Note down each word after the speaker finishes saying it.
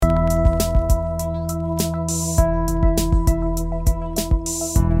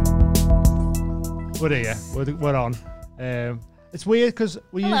We're here. We're on. It's weird because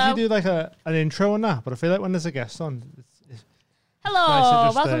we usually do like an intro and that, but I feel like when there's a guest on, it's hello,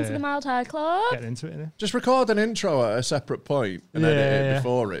 nice welcome to the Mild High Club. Getting into it, innit? Just record an intro at a separate point and edit it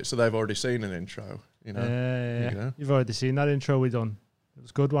before it, so they've already seen an intro. You know, You know? You've already seen that intro we done. It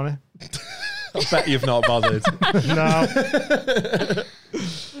was good, wasn't it? I bet you've not bothered. No.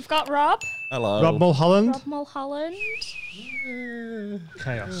 We've got Rob. Hello, Rob Mulholland. Rob Mulholland.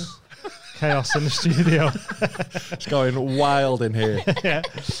 Chaos. Chaos in the studio. It's going wild in here.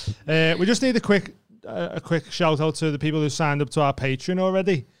 Yeah. We just need a quick shout out to the people who signed up to our Patreon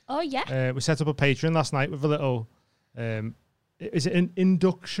already. Oh yeah. We set up a Patreon last night with a little. Is it an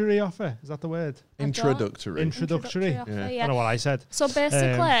introductory offer? Is that the word? Introductory. Introductory offer, yeah. I don't know what I said. So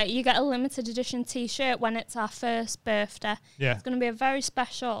basically, you get a limited edition T-shirt when it's our first birthday. Yeah. It's going to be a very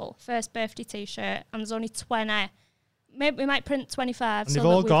special first birthday T-shirt, and there's only 20. Maybe we might print 25. And so they've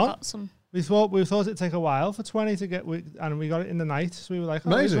all that gone? Got some. We thought it'd take a while for 20 to get, and we got it in the night. So we were like, oh,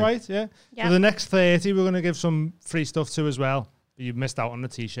 that's amazing, right? Yeah. Yeah. So the next 30, we're going to give some free stuff to as well. But you missed out on the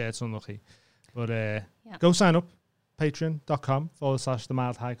T-shirts, unlucky. But go sign up. Patreon.com/The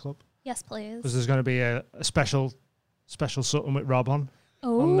Mild High Club. Yes, please. Because there's going to be a special something with Rob on.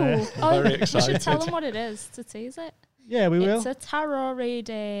 Oh, very we excited. should tell them what it is to tease it. Yeah, we will. It's a tarot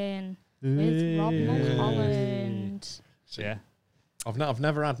reading with Rob Mulholland. Yeah. I've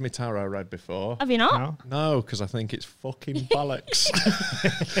never had my tarot read before. Have you not? No, because I think it's fucking bollocks.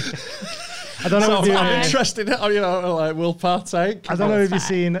 I don't know if I'm interested in it. You know, like, we'll partake. I don't know if you've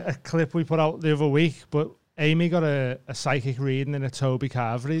seen a clip we put out the other week, but Amy got a psychic reading in a Toby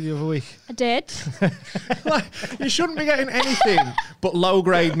Carvery the other week. I did. Like, you shouldn't be getting anything but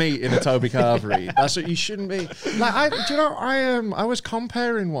low-grade meat in a Toby Carvery. That's what you shouldn't be. Like, I was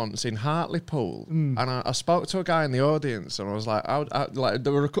comparing once in Hartlepool, and I spoke to a guy in the audience, and I was like,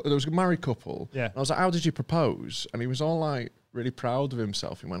 there was a married couple. Yeah. And I was like, how did you propose? And he was all like, really proud of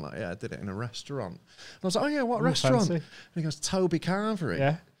himself. He went like, yeah, I did it in a restaurant. And I was like, oh yeah, what restaurant? Fancy. And he goes, Toby Carvery.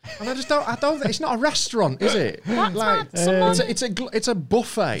 Yeah. And I don't. It's not a restaurant, is it? That's Like, it's a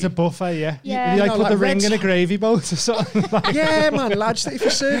buffet. It's a buffet, yeah. Yeah. You like No, put like the ring red in a gravy boat or something. Like. Yeah, man, lads. If you're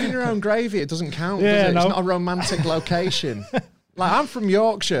serving your own gravy, it doesn't count. Yeah, does it? no. It's not a romantic location. Like, I'm from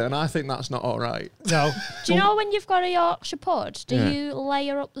Yorkshire, and I think that's not all right. No. Do you know when you've got a Yorkshire pud, do Yeah. you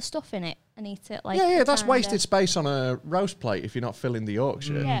layer up the stuff in it and eat it like? Yeah, that's kinda- wasted space on a roast plate if you're not filling the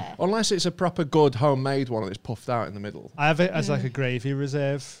Yorkshire. Yeah. Unless it's a proper good homemade one that's puffed out in the middle. I have it as like a gravy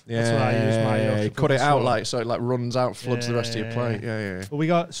reserve. Yeah, That's what I use my Yorkshire you cut it pudding out for. like so it like runs out, floods the rest of your plate. Yeah. Well, we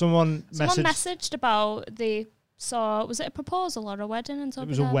got someone messaged about the. So was it a proposal or a wedding in Toby? It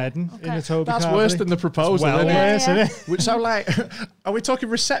was a wedding in a Toby That's Carvery. worse than the proposal, Well, isn't it? worse, Yeah. isn't it? Which, so, like, are we talking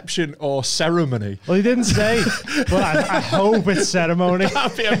reception or ceremony? Well, he didn't say, but I hope it's ceremony.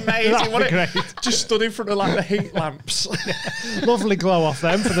 That'd be amazing, That'd be wouldn't it? great. Just stood in front of, like, the heat lamps. Lovely glow off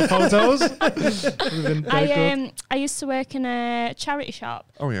them for the photos. Would've been very good. I used to work in a charity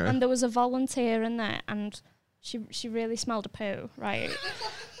shop. Oh, yeah. And there was a volunteer in there, and she really smelled a poo, right?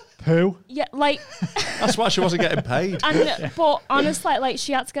 Poo. Yeah, like. That's why she wasn't getting paid. But honestly, like,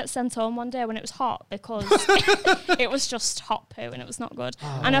 she had to get sent home one day when it was hot because it was just hot poo and it was not good.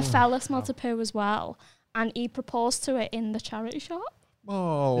 And a fella smelled a poo as well, and he proposed to it in the charity shop.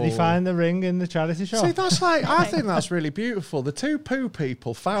 Oh. Did he find the ring in the charity shop? See, that's like, I think that's really beautiful. The two poo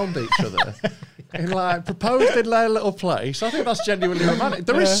people found each other and like proposed in their little place. I think that's genuinely romantic.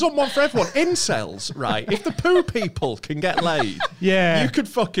 There is someone for everyone. Incels, right? If the poo people can get laid, Yeah. you could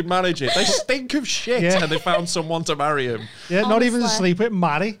fucking manage it. They stink of shit Yeah. and they found someone to marry him. Yeah, not even to Honestly. sleep with,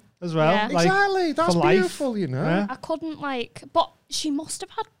 marry as well. Yeah. Like, Exactly. That's for life. beautiful, you know. Yeah. I couldn't, like, but she must have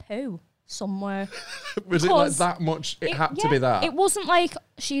had poo somewhere. Was it like Because that much? It had to be that. It wasn't like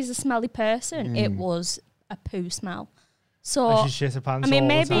she's a smelly person. It was a poo smell. So like she shit her pants I mean, all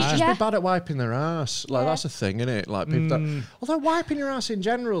maybe- the time. Just Yeah. be bad at wiping their ass. Like, that's a thing, isn't it? Like, people that, although wiping your ass in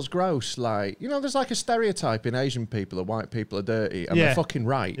general is gross. Like, you know, there's like a stereotype in Asian people that white people are dirty, and Yeah. they're fucking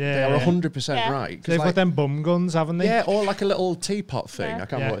right. Yeah, They are yeah. 100% Yeah. right. 'Cause, They've like, got them bum guns, haven't they? yeah, or like a little teapot thing. Yeah. I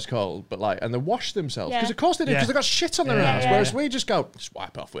can't remember Yeah. what it's called, but like, and they wash themselves Yeah. because of course they do, because Yeah. they've got shit on their Yeah, ass. yeah, Whereas yeah. we just go, just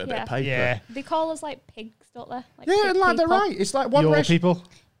wipe off with a bit of Yeah. paper. Yeah. they call us like pigs, don't they? Like Yeah, pig and like they're people. right. It's like one Your race. people.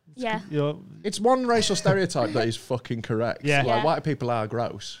 Yeah. It's one racial stereotype that is fucking correct. Yeah. Like, Yeah. white people are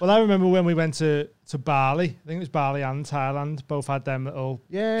gross. Well, I remember when we went to Bali. I think it was Bali and Thailand. Both had them little.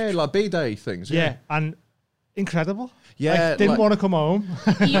 Yeah, like B-Day things. Yeah, and incredible. Yeah, Like, didn't like- want to come home.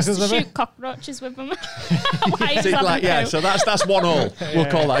 He used to Because of it. shoot cockroaches with them. Why is See, that like, a yeah, poo? so that's 1-1. We'll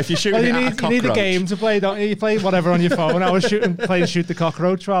call that. If you're shooting Well, it you at a need cockroach. a game to play, don't you? You play whatever on your phone. I was playing shoot the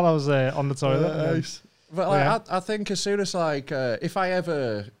cockroach while I was on the toilet. But like, Yeah. I think as soon as like if I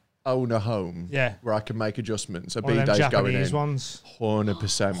ever own a home where I can make adjustments. A B-day's going in. Ones.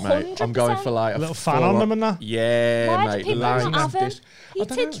 100%, mate. 100%. I'm going for like a little fan on them and that. Yeah, mate. Heated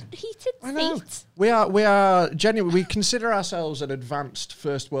seats. We are genuine. We consider ourselves an advanced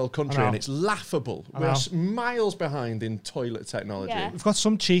first world country, and it's laughable. We're miles behind in toilet technology. Yeah. We've got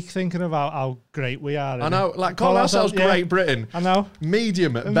some cheek thinking about how great we are. I know, like call ourselves Great Britain. I know.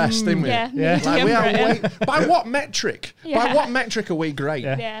 Medium at best, isn't we? Yeah. Like we are by what metric? By what metric are we great?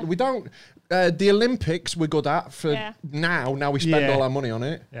 Yeah. We don't. The Olympics we're good at for now. Now we spend all our money on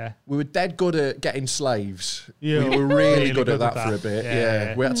it. Yeah. We were dead good at getting slaves. We were really good at that for a bit.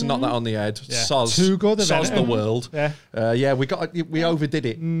 Yeah. We had to knock that on the head. Yeah. Too good at soz the world. Yeah. We overdid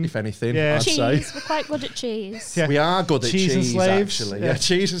it, if anything, I'd cheese. say. We're quite good at cheese. Yeah. We are good at cheese and slaves. Actually. Yeah,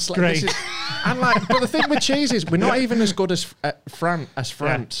 cheese and slaves. And but the thing with cheese is we're not even as good as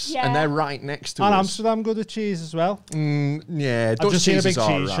France. Yeah. And they're right next to us. And Amsterdam good at cheese as well. Yeah, I've Dutch just seen a cheese big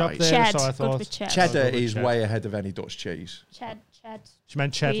cheese right. shop there, so I thought. Cheddar is way ahead of any Dutch cheese. Ched. She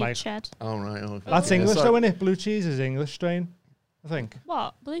meant ched like. Oh, right. Okay. That's English though, isn't it? Blue cheese is English strain, I think.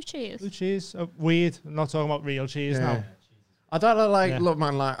 What? Blue cheese? Blue cheese. Weird. I'm not talking about real cheese now. I don't know, look,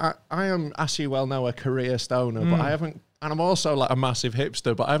 man, like, I am, as you well know, a career stoner, but I haven't, and I'm also like a massive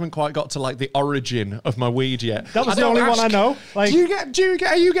hipster, but I haven't quite got to like the origin of my weed yet. That was the only one I know. Like, are you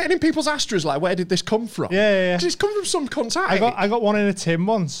getting in people's Astras? Like, where did this come from? Yeah. Does this come from some contact? I got one in a tin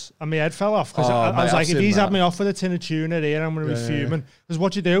once, and my head fell off because I was like, if he's had me off with a tin of tuna here, I'm going to be fuming. Because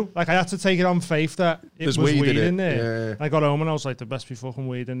what you do, like, I had to take it on faith that there's was weed in there. Yeah. I got home and I was like, there best be fucking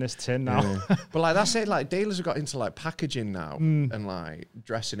weed in this tin now. Yeah. But like that's it. Like dealers have got into like packaging now and like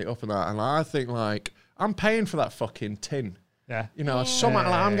dressing it up and that, and I think like I'm paying for that fucking tin. Yeah, you know, somehow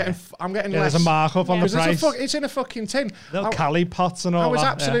like I'm getting less. There's a markup on the price. It's in a fucking tin. Little Cali pots and all. I was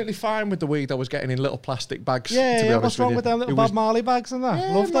absolutely fine with the weed I was getting in little plastic bags. Yeah, what's wrong with them little Bob Marley bags and that?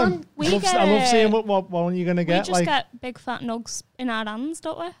 Yeah, love them. I love seeing what one you're gonna get. We just get big fat nugs in our hands,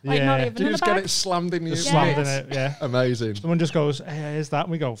 don't we? Like not even in a bag. You just get it slammed in your slammed in it. Yeah, amazing. Someone just goes, "Hey, here's that,"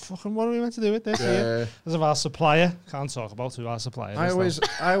 and we go, "Fucking, what are we meant to do with this?" Yeah, because of our supplier. Can't talk about who our supplier is.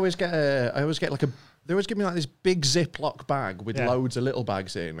 I always get like a. They always give me like this big Ziploc bag with loads of little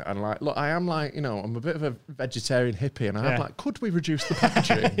bags in, and like, look, I am like, you know, I'm a bit of a vegetarian hippie, and I'm like, could we reduce the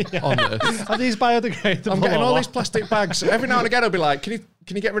packaging on this? Are these biodegradable? I'm getting all these plastic bags. Every now and again, I'll be like,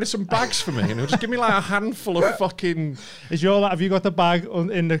 can you get rid of some bags for me? And he'll just give me like a handful of fucking. Have you got the bag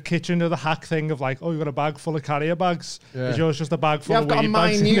in the kitchen or the hack thing of like, oh, you got a bag full of carrier bags? Yeah. Is yours just a bag full of weed bags? I've got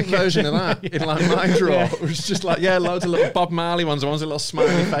a minute version of that in like my drawer. Yeah. It was just like, loads of little Bob Marley ones, the ones with little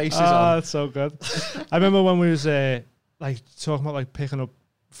smiley faces on. That's so good. I remember when we was like talking about like picking up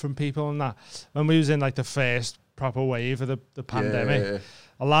from people and that, when we was in like the first proper wave of the pandemic,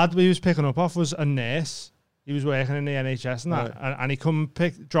 a lad we was picking up off was a nurse. He was working in the NHS and that, and he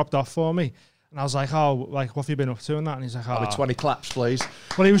dropped off for me. And I was like, oh, like, what have you been up to and that? And he's like, oh. 20 claps, please.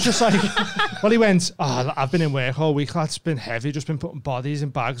 Well, he was just like, well, he went, oh, I've been in work all week. It's been heavy, just been putting bodies in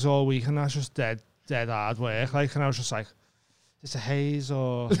bags all week. And that's just dead hard work. Like, and I was just like, is it a haze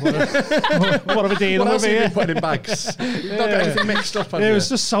or what are we dealing with here? What else have you been putting in bags? You've not got anything mixed up on it was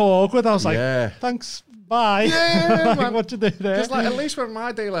just so awkward. I was like, thanks. Bye. Yeah, like, what you do there? Because like, at least when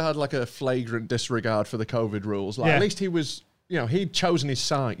my dealer had like a flagrant disregard for the COVID rules, like at least he was, you know, he'd chosen his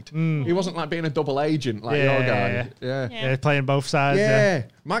side. He wasn't like being a double agent like your guy. Yeah, playing both sides. Yeah.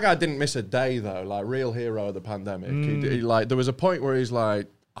 My guy didn't miss a day though, like real hero of the pandemic. He like there was a point where he's like,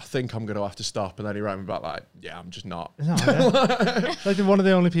 I think I'm going to have to stop. And then he rang me back like, yeah, I'm just not. Like one of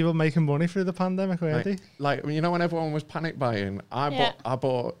the only people making money through the pandemic, weren't he? Like, you know, when everyone was panic buying, I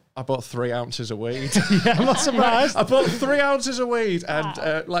bought 3 ounces of weed. Yeah, I'm not surprised. I bought 3 ounces of weed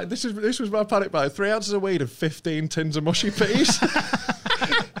and like this was my panic buy. 3 ounces of weed and 15 tins of mushy peas.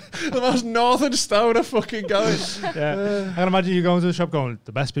 The most northern stoner fucking going. Yeah. I can imagine you going to the shop going,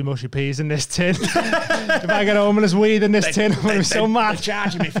 there best be mushy peas in this tin. If I get home and there's weed in this tin, I'm going to be so mad. They're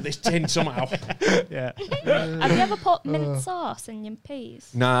charging me for this tin somehow. Yeah. Have you ever put mint sauce in your peas?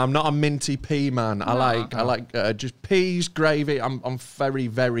 No, I'm not a minty pea man. I like just peas, gravy. I'm very,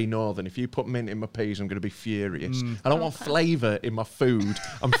 very northern. If you put mint in my peas, I'm going to be furious. I don't want flavour in my food.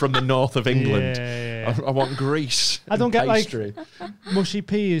 I'm from the north of England. I want grease. I don't get pastry. Like mushy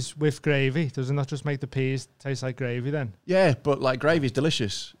peas with gravy. Does it not just make the peas taste like gravy then? Yeah, but like gravy's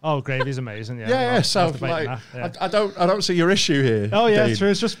delicious. Oh, gravy's amazing. Yeah. Yeah. So like, I don't see your issue here. Oh yeah, Dean. true.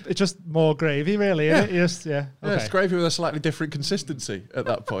 It's just more gravy, really. Isn't it? Just Okay. It's gravy with a slightly different consistency at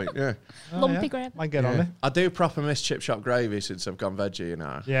that point. Yeah. Lumpy gravy. I get on it. I do proper miss chip shop gravy since I've gone veggie. You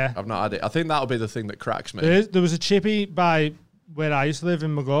know. Yeah. I've not had it. I think that'll be the thing that cracks me. There was a chippy by where I used to live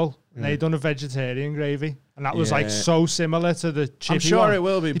in McGull, and they done a vegetarian gravy, and that was like so similar to the chippy I'm sure one. it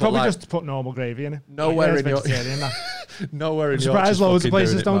will be. You but probably like, just put normal gravy in it. Nowhere in your nowhere in I'm surprised Yorkshire's loads of fucking doing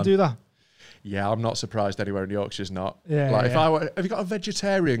places it, don't man. do that. Yeah, I'm not surprised anywhere in Yorkshire's not. Yeah, like yeah. if I were, have you got a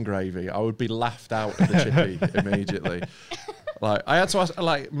vegetarian gravy? I would be laughed out of the chippy immediately. Like I had to ask,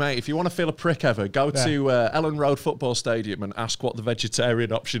 like, mate, if you want to feel a prick ever, go to Ellen Road Football Stadium and ask what the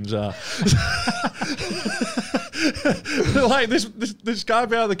vegetarian options are. Like this guy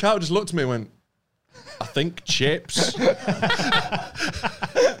behind the counter just looked at me and went, I think chips.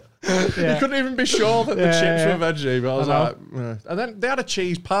 You couldn't even be sure that the chips were veggie, but I was like, and then they had a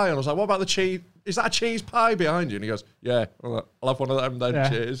cheese pie, and I was like, what about the cheese? Is that a cheese pie behind you? And he goes, yeah, I'll have one of them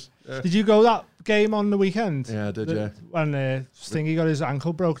then, cheers. Yeah. Did you go that game on the weekend? Yeah, I did, When Stingy got his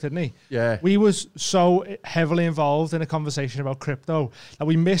ankle broke, didn't he? Yeah. We was so heavily involved in a conversation about crypto that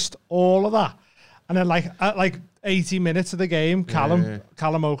we missed all of that. And then at 80 minutes of the game,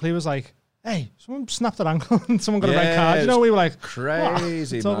 Callum Oakley was like, hey, someone snapped their ankle and someone got a red card. You know, we were like,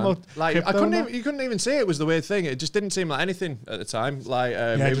 crazy, man. Like, you couldn't even see it. Was the weird thing. It just didn't seem like anything at the time. Like,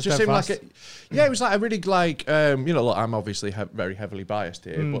 it just seemed like it. Yeah, it was like a really look, I'm obviously very heavily biased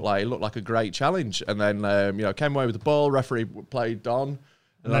here, but like, it looked like a great challenge. And then, came away with the ball. Referee played on.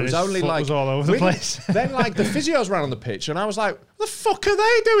 And I was only like, was all over the place. Then like the physios ran on the pitch, and I was like, "What the fuck are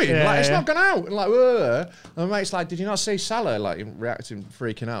they doing? It's not gone out." And like, and my mate's like, "Did you not see Salah like reacting,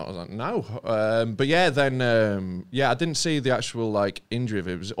 freaking out?" I was like, "No." But yeah, then I didn't see the actual like injury of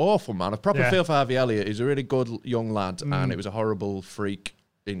it. It was awful, man. I proper feel for Harvey Elliott. He's a really good young lad, and it was a horrible freak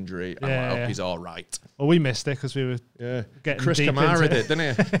injury. And I hope he's all right. Well, we missed it because we were getting Chris deep Kamara into did,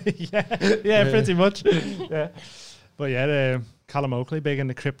 didn't he? yeah, pretty much. Yeah, but yeah. Callum Oakley big in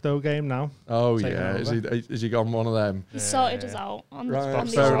the crypto game now. Oh yeah, is he gone one of them? He sorted us out on Right,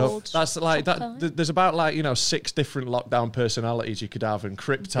 the fair old. enough. That's like that. There's about 6 different lockdown personalities you could have, and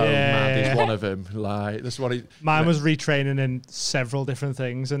crypto mad is one of them. Like that's what mine was retraining in several different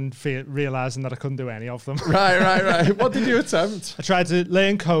things and realizing that I couldn't do any of them. Right. What did you attempt? I tried to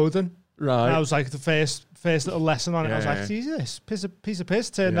learn coding. Right. And I was like the first little lesson on it. I was like, it's easy, this piece of piss.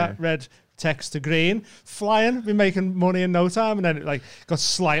 Turn that red text to green, flying, be making money in no time, and then it like got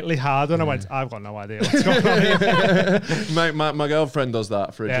slightly harder, and I went, I've got no idea what's going on here. Mate, my girlfriend does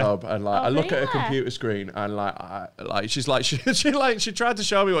that for a job, and like I look at a computer screen, and she's like she tried to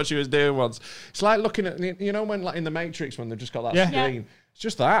show me what she was doing once. It's like looking at when like in the Matrix when they've just got that screen. It's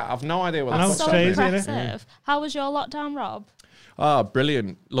just that I've no idea what that's the so fuck's impressive. happening. How was your lockdown, Rob?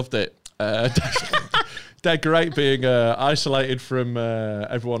 Brilliant, loved it. They're great being isolated from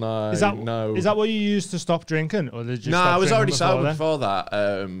everyone I know. Is that what you used to stop drinking? Or did you No, I was already sober before that.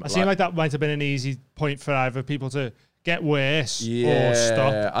 I seem like that might have been an easy point for either people to get worse or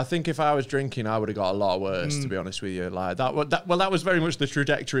stop. I think if I was drinking, I would have got a lot worse, to be honest with you. Like that was very much the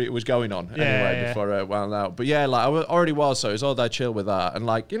trajectory it was going on before it wound out. But yeah, like I already was, so it was all there chill with that. And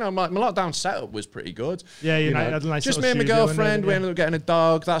like, my lockdown setup was pretty good. Yeah, had a nice just me and my girlfriend, we ended up getting a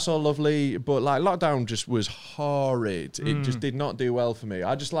dog, that's all lovely. But like lockdown just was horrid. It just did not do well for me.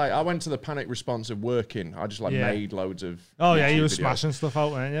 I went to the panic response of working. I just made loads of you were smashing stuff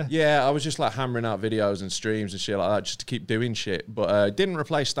out, weren't you? Yeah, I was just like hammering out videos and streams and shit like that just to keep doing shit, but it didn't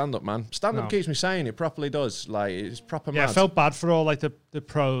replace stand-up, man. Stand-up keeps me sane. It properly does. Like, it's proper mad. I felt bad for all like the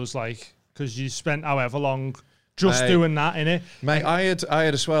pros, like, because you spent however long just doing that, innit? Mate, I had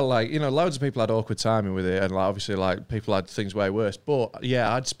as well, like, loads of people had awkward timing with it, and like, obviously, like, people had things way worse. But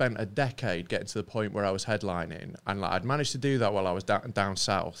yeah, I'd spent a decade getting to the point where I was headlining, and like, I'd managed to do that while I was down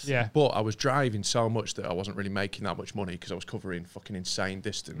south. Yeah. But I was driving so much that I wasn't really making that much money because I was covering fucking insane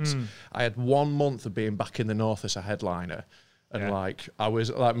distance. I had 1 month of being back in the north as a headliner. And like, I was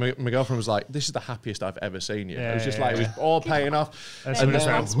like, my girlfriend was like, "This is the happiest I've ever seen you." It was just like, it was all paying off. And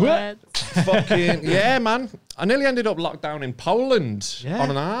then, fucking man! I nearly ended up locked down in Poland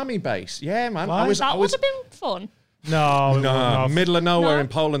on an army base. Yeah, man. That would have been fun. No, middle of nowhere in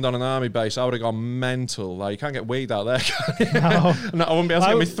Poland on an army base. I would have gone mental. Like, you can't get weed out there. No, I wouldn't be able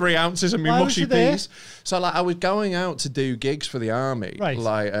to get me 3 ounces of me mushy peas. So like, I was going out to do gigs for the army, like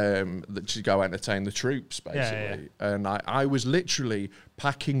to go entertain the troops, basically. And I was literally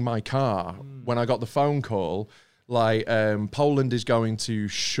packing my car when I got the phone call. Like, Poland is going to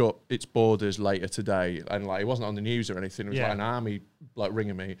shut its borders later today, and like, it wasn't on the news or anything. It was like an army like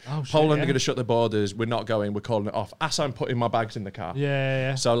ringing me. Poland are going to shut the borders. We're not going. We're calling it off. As I'm putting my bags in the car.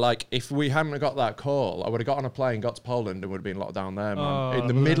 So like, if we hadn't got that call, I would have got on a plane, got to Poland, and would have been locked down there, man. In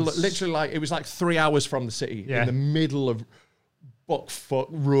the middle, literally, like, it was like 3 hours from the city, in the middle of buckfoot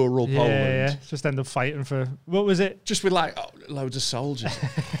rural Poland. Just end up fighting for, what was it? Just with like loads of soldiers.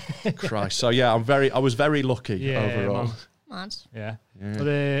 Christ. So yeah, I was very lucky overall. My Mad. Yeah. Yeah.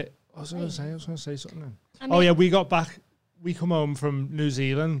 But what was I going to say? I was going to say something then. I mean, Oh, yeah, we got back. We come home from New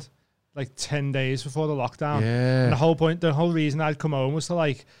Zealand like 10 days before the lockdown. Yeah. And the whole reason I'd come home was to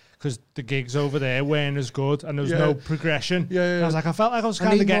like, because the gigs over there weren't as good and there was no progression. Yeah. And I was like, I felt like I was I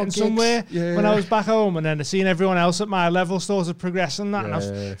kind need of more getting gigs. somewhere Yeah. when I was back home, and then I seen everyone else at my level started progressing that, and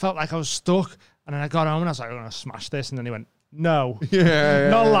I felt like I was stuck. And then I got home and I was like, I'm going to smash this. And then he went, no.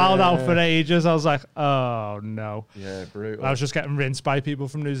 Not allowed out for ages. I was like, oh, no. Yeah, brutal. I was just getting rinsed by people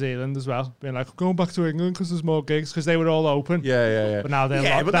from New Zealand as well, being like, going back to England because there's more gigs, because they were all open. Yeah. But now they're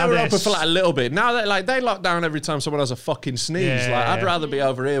Yeah, locked but down. they were open for like a little bit. Now they lock down every time someone has a fucking sneeze. Yeah. Like, I'd rather be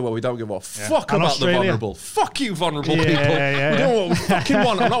over here where we don't give a fuck And about Australia. the vulnerable. Fuck you, vulnerable people. Yeah. You know what we fucking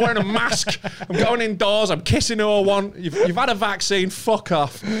want? I'm not wearing a mask. I'm going indoors. I'm kissing who I want. You've had a vaccine. Fuck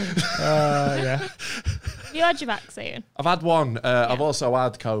off. Yeah. You had your vaccine. I've had one. I've also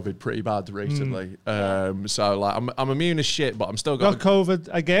had COVID pretty bad recently. So like I'm immune as shit, but I'm still Got COVID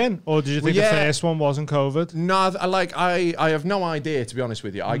again? Or did you think the first one wasn't COVID? No, I have no idea, to be honest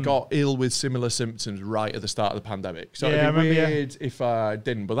with you. I got ill with similar symptoms right at the start of the pandemic. So it'd be weird if I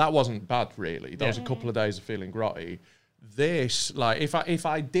didn't, but that wasn't bad really. That was a couple of days of feeling grotty. This, like, if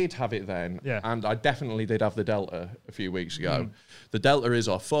I did have it then, and I definitely did have the Delta a few weeks ago, the Delta is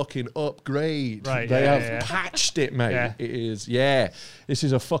a fucking upgrade. Right, they have patched it, mate. Yeah. It is, this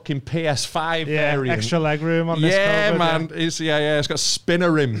is a fucking PS5 variant. Extra leg room on this COVID. Man. It's got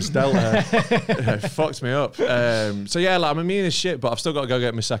spinner rims, Delta. It fucks me up. So yeah, like, I'm immune as shit, but I've still got to go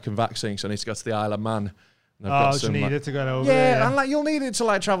get my second vaccine, so I need to go to the Isle of Man. Oh, you need it to go over there. there. And like you'll need it to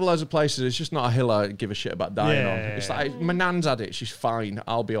like travel loads of places. It's just not a hill I give a shit about dying on. It's like my nan's had it. She's fine.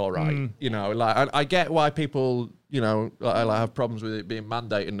 I'll be all right. You know, like I get why people, you know, like have problems with it being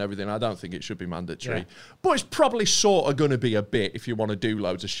mandated and everything. I don't think it should be mandatory. But it's probably sort of going to be a bit if you want to do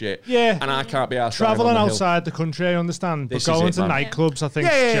loads of shit. Yeah. And I can't be asked traveling outside the country, I understand. But going to nightclubs, I think.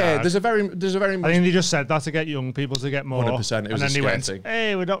 Yeah. There's a very. I think they just said that to get young people to get more. 100%. It was and then a they went, thing.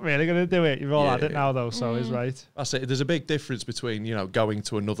 hey, we're not really going to do it. You've all had it now, though, so he's right. That's it. There's a big difference between, you know, going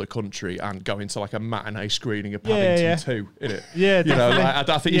to another country and going to like a matinee screening of Paddington 2, innit? Yeah, you know, like,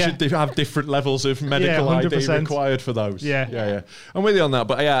 I think you should have different levels of medical ID required for those. Yeah. I'm with you on that,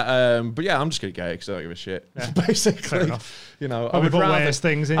 but I'm just gonna get it because I don't give a shit. Basically, you know, I would rather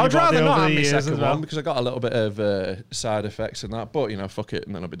things in I would your body rather not over have the my years second as well. one because I got a little bit of side effects and that, but you know, fuck it,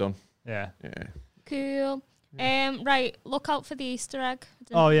 and then I'll be done. Yeah. Cool. Right, look out for the Easter egg.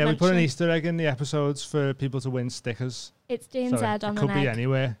 Oh yeah, we put an Easter egg in the episodes for people to win stickers. It's Dean's head on an egg. Could be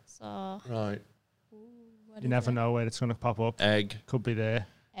anywhere. So right. You never know where it's going to pop up. Egg. Could be there.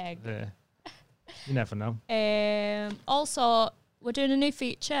 Egg. There. You never know. Also, we're doing a new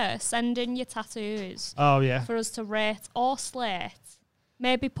feature. Send in your tattoos. Oh yeah. For us to rate or slate.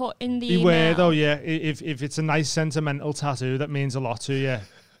 Maybe put in the Beware email. though, yeah. If it's a nice sentimental tattoo that means a lot to you,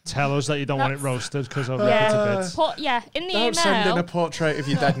 tell us that you don't want it roasted because I'll rip it to bits. Put in the email. Don't send in a portrait of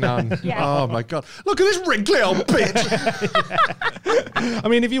your dead nan. Oh my god! Look at this wrinkly old bitch. I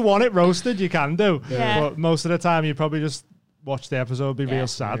mean, if you want it roasted, you can do. Yeah. But most of the time, you probably just watch the episode, be real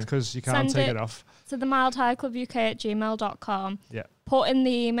sad because you can't take it off. To the mildhighclubuk@gmail.com. Yeah. Put in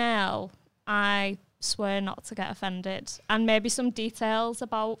the email. I swear not to get offended, and maybe some details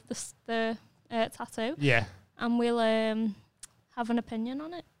about the tattoo. Yeah. And we'll have an opinion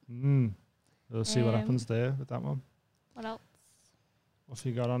on it. We'll see what happens there with that one. What else? What have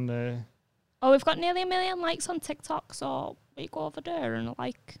you got on there? Oh, we've got nearly 1 million likes on TikTok, so we go over there and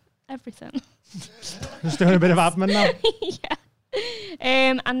like everything. Just doing a bit of admin now. Yeah.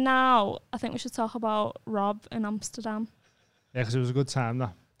 And now I think we should talk about Rob in Amsterdam. Yeah, because it was a good time,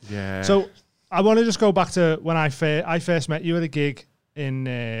 that. Yeah. So I want to just go back to when I first met you at a gig in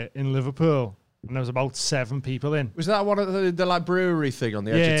Liverpool, and there was about 7 people in. Was that one of the like brewery thing on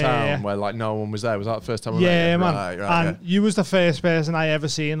the edge of town where like no one was there? Was that the first time? Yeah, man. Right, and you was the first person I ever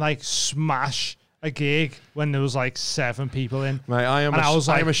seen like smash a gig when there was like 7 people in. Mate, I am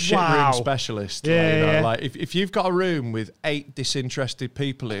a shit room specialist. Like if you've got a room with 8 disinterested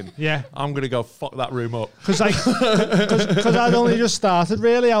people in, I'm gonna go fuck that room up. Because I'd only just started.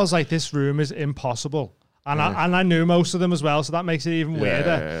 Really, I was like, this room is impossible, and I knew most of them as well, so that makes it even weirder.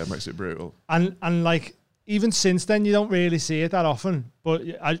 Yeah, it makes it brutal. And like even since then, you don't really see it that often. But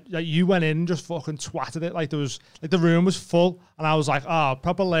you went in and just fucking twatted it. Like there was the room was full, and I was like, oh,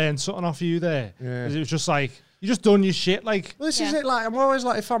 proper learned something off you there. Yeah. It was just like you just done your shit. Like this is it. Like I'm always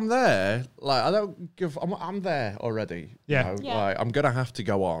like, if I'm there, like I don't give. I'm there already. Yeah. You know, like I'm gonna have to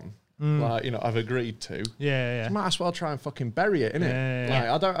go on. Like, you know, I've agreed to. Yeah. So I might as well try and fucking bury it, innit?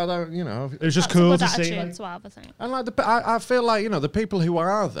 Yeah. Like, I don't, you know. It was just cool to see. To have, I think. And like, I feel like, you know, the people who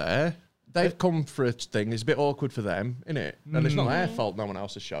are there, they've come for a thing. It's a bit awkward for them, innit? And it's not their fault no one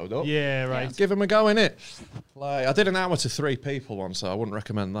else has showed up. Yeah, right. Give them a go, innit? Like, I did an hour to 3 people once, so I wouldn't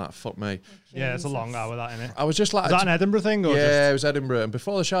recommend that. Fuck me. Yeah, it's a long hour, that, innit? I was just like... Is that an Edinburgh thing? Or yeah, it was Edinburgh. And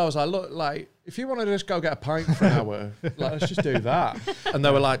before the show, I was like, look, like, if you want to just go get a pint for an hour, like, let's just do that. And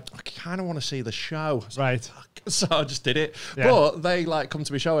they were like, I kind of want to see the show. Right. So I just did it. Yeah. But they, like, come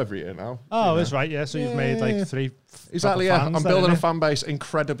to my show every year now. Oh, that's right, yeah. So you've made, like, 3 Exactly, yeah. fans I'm then, building a innit? fan base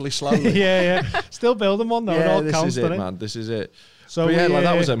incredibly slowly. yeah. Still building one, though. It all this counts, is it, doesn't it? man. This is it. So But yeah, like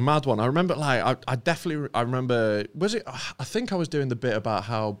that was a mad one. I remember, like, I remember, was it, I think I was doing the bit about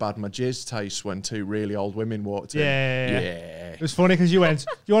how bad my jizz tastes when 2 really old women walked in. Yeah. Yeah. It was funny because you went,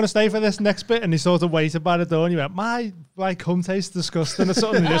 you want to stay for this next bit? And he sort of waited by the door and you went, my cum tastes disgusting or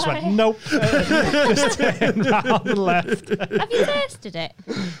something. And he just went, nope. Just turned around and left. Have you tasted it?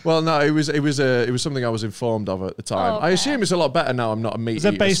 Well, no, it was something I was informed of at the time. Oh, okay. I assume it's a lot better now. I'm not a meat Was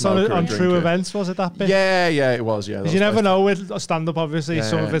it eater, based on smoker, and true drinker. events? Was it that bit? Yeah, it was. Yeah, Because you never know with stand-up, obviously. Yeah.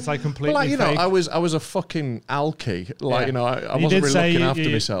 Some of it's like completely But like, you fake. know, I was a fucking alky. Like, Yeah. you know, I You wasn't did really say looking after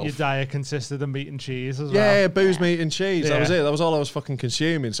your myself. diet consisted of meat and cheese as well. Yeah, booze, meat, and cheese. That Yeah. was it. That was all I was fucking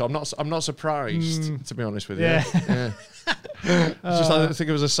consuming. So I'm not surprised, to be honest with you. Yeah. Yeah. It's just I think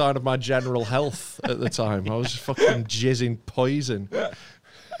it was a sign of my general health at the time. I was just fucking jizzing poison.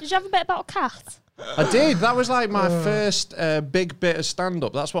 Did you have a bit about a cat? I did. That was like my first big bit of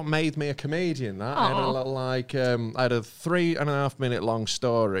stand-up. That's what made me a comedian. That I had a little, like I had a 3.5 minute long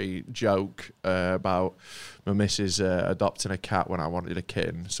story joke about my missus adopting a cat when I wanted a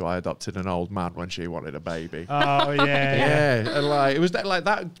kitten, so I adopted an old man when she wanted a baby. Oh, yeah. Yeah, and like it was like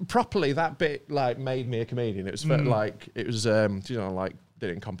that properly. That bit like made me a comedian. It was like it was you know, like did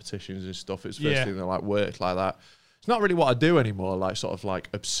it in competitions and stuff. It was the first thing that like worked like that. It's not really what I do anymore. Like sort of like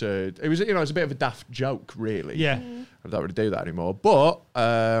absurd. It was, you know, it's a bit of a daft joke, really. Yeah. I don't really do that anymore. But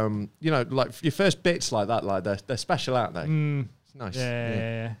you know, like your first bits like that, like they're special, aren't they? It's nice.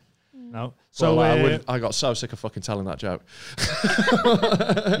 Yeah. No. So So I got so sick of fucking telling that joke.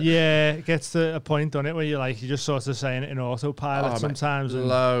 yeah, it gets to a point on it where you're just sort of saying it in autopilot Oh, sometimes. mate, And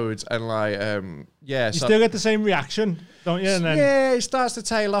loads and like yeah. you So still get the same reaction, don't you? And then yeah, it starts to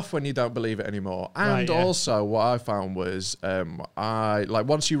tail off when you don't believe it anymore. And Right, yeah. also, what I found was, I like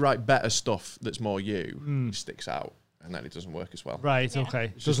once you write better stuff that's more you, it sticks out, and then it doesn't work as well. right,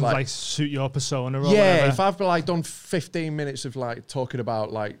 okay, just doesn't like- like suit your persona or Yeah, whatever. if I've like done 15 minutes of like talking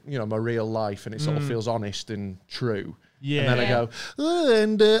about like, you know, my real life, and it sort of feels honest and true. Yeah. And then I go,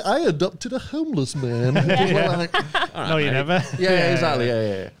 and I adopted a homeless man. Well, like, all No, right, you mate. never. Yeah, exactly. Yeah.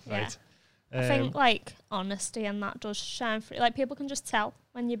 Yeah. Right. I think like honesty and that does shine through. Like people can just tell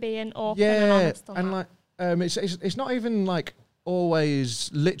when you're being open and Yeah, honest. On and that. like it's not even like always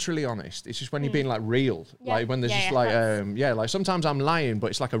literally honest. It's just when you're being like real, Yeah. like when there's Yeah, just yeah, like that's- like sometimes I'm lying,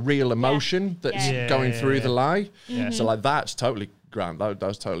 but it's like a real emotion that's Yeah. going Yeah, through yeah. the lie. Yeah. So like that's totally grand.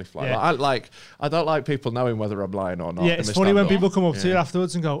 That's totally fine. Yeah. I don't like people knowing whether I'm lying or not. Yeah, in it's the funny when stand-up. people come up to you Yeah.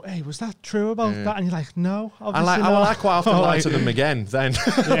 afterwards and go, "Hey, was that true about that?" And you're like, "No, I obviously like. not." I quite often lie Like- to them again. Then,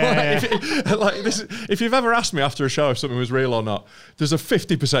 Yeah. if you've ever asked me after a show if something was real or not, there's a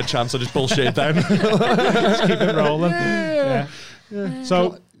 50% chance I just bullshit. Then, Just keep it rolling. Yeah. Yeah.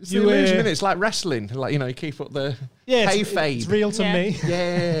 So it's you the illusion, innit? It's like wrestling. Like, you know, you keep up the yeah, kayfabe. it's real to Yeah. me.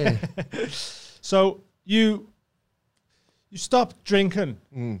 Yeah. So you stopped drinking.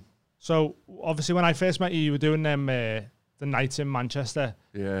 So obviously, when I first met you, you were doing them the nights in Manchester,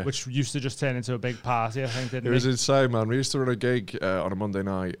 Yeah. which used to just turn into a big party. I think, It didn't was it? insane, man. We used to run a gig on a Monday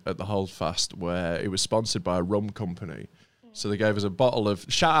night at the Holdfast where it was sponsored by a rum company. So they gave us a bottle of,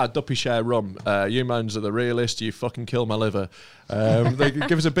 shout out Duppy Share rum. You mans are the realist. You fucking kill my liver. They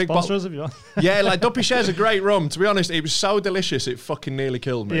give us a big Sponsor bottle. us if you want. Yeah, like Duppy Share's a great rum. To be honest, it was so delicious it fucking nearly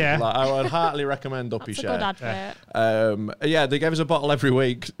killed me. Yeah. Like, I would heartily recommend Duppy That's a Share. good advert. Yeah, they gave us a bottle every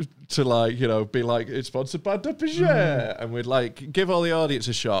week to like, you know, be like, it's sponsored by Duppy Share. And we'd like give all the audience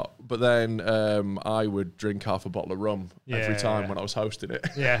a shot. But then I would drink half a bottle of rum every time when I was hosting it.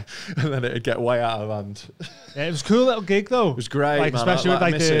 Yeah. And then it'd get way out of hand. Yeah, it was a cool little gig though. It was great, like, man. especially I with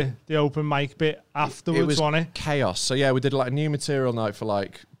like miss it. the open mic bit afterwards, It was wasn't it? chaos. So yeah, we did like a new material night for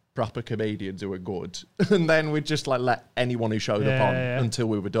like proper comedians who were good. And then we'd just like let anyone who showed up on until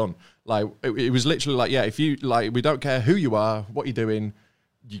we were done. Like it was literally like, yeah, if you like, we don't care who you are, what you're doing,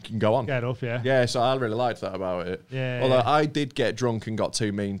 you can go on. Get up, yeah. Yeah, so I really liked that about it. Yeah, Although yeah. I did get drunk and got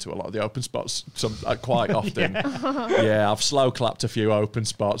too mean to a lot of the open spots quite often. Yeah, I've slow clapped a few open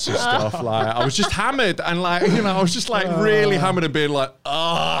spots and stuff. Like I was just hammered and like, you know, I was just like really hammered and being like,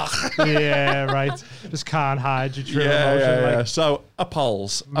 ah. Yeah, right. Just can't hide your true emotion. Yeah. So,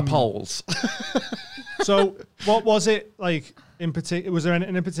 appalls. So, what was it like in particular? Was there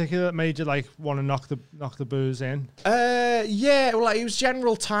anything in particular that made you like want to knock the booze in? Yeah, well, like, it was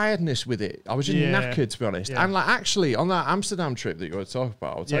general tiredness with it. I was just knackered, to be honest. Yeah. And like, actually, on that Amsterdam trip that you were talking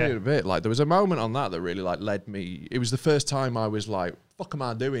about, I'll tell you in a bit. Like, there was a moment on that really like led me. It was the first time I was like, "Fuck, am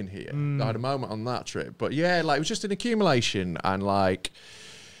I doing here?" I had a moment on that trip, but yeah, like it was just an accumulation, and like.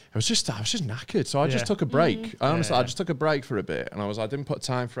 I was just knackered, so I just took a break. Honestly, I just took a break for a bit, and I didn't put a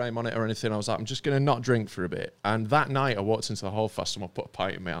time frame on it or anything. I was like, I'm just gonna not drink for a bit. And that night, I walked into the Holdfast, and I put a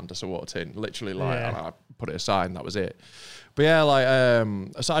pint in my hand as I walked in, literally like, and I put it aside, and that was it. But yeah, like,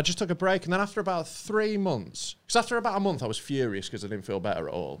 so I just took a break, and then after about 3 months, because after about a month, I was furious because I didn't feel better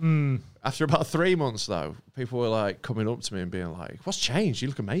at all. After about 3 months, though, people were like coming up to me and being like, "What's changed? You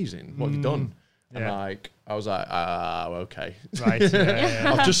look amazing. What have you done?" And like, I was like, okay. Right.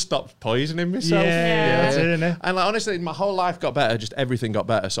 I've just stopped poisoning myself. That's it, innit? And like, honestly, my whole life got better. Just everything got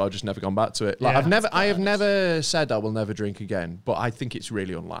better. So I've just never gone back to it. Like, I have never said I will never drink again, but I think it's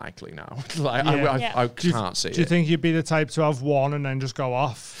really unlikely now. Like, I can't see it. Do you think you'd be the type to have one and then just go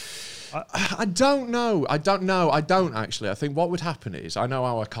off? I don't know. I don't actually. I think what would happen is, I know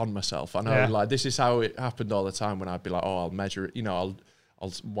how I con myself. I know like this is how it happened all the time when I'd be like, I'll measure it,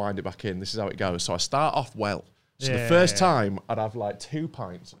 I'll wind it back in. This is how it goes. So I start off well. So the first time I'd have like 2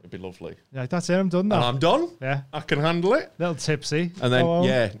 pints. It'd be lovely. Yeah, that's it. I'm done now. And I'm done. Yeah. I can handle it. Little tipsy. And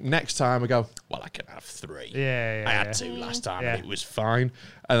then, next time I go, well, I can have 3. Yeah. I had 2 last time and it was fine.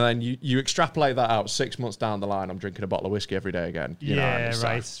 And then you extrapolate that out 6 months down the line, I'm drinking a bottle of whiskey every day again. You know,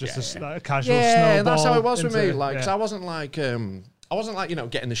 right. It's just a casual snowball. Yeah, that's how it was with me. Like, 'cause I wasn't like,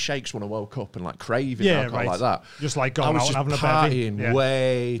 getting the shakes when I woke up and like craving alcohol like that. Just like going out and having a bevy. partying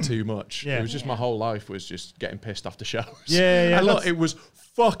way too much. It was just my whole life was just getting pissed after shows. And look, it was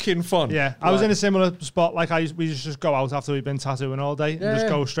fucking fun. Yeah, I was in a similar spot. Like we used to just go out after we'd been tattooing all day and just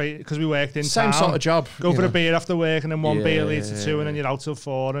go straight, because we worked in same town. sort of job. Go for a beer after work, and then one beer leads to 2, and then you're out till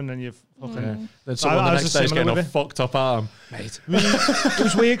 4, and then you've fucking. Then someone the next day's getting a fucked up arm. Mate, it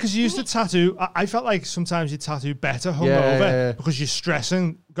was weird because you used to tattoo. I felt like sometimes you tattoo better hungover because you're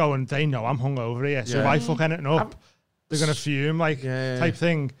stressing, going, they know I'm hungover here, so if I fuck anything up, they're gonna fume, like type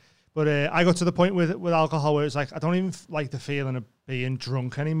thing. But I got to the point with alcohol where it's like I don't even like the feeling of being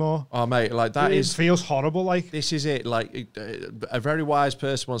drunk anymore. Oh mate, like that feels horrible. Like this is it. Like a very wise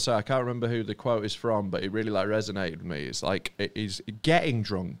person once said, I can't remember who the quote is from, but it really like resonated with me. It's like getting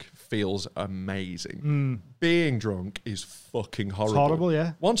drunk feels amazing. Being drunk is fucking horrible. It's horrible,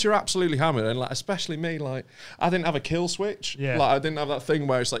 yeah. Once you're absolutely hammered, and like especially me, like I didn't have a kill switch. Yeah. Like I didn't have that thing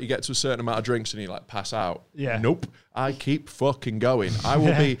where it's like you get to a certain amount of drinks and you like pass out. Yeah. Nope. I keep fucking going. I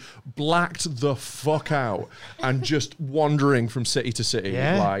will be blacked the fuck out and just wandering from city to city.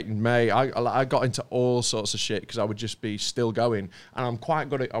 Like, mate, I got into all sorts of shit because I would just be still going, and I'm quite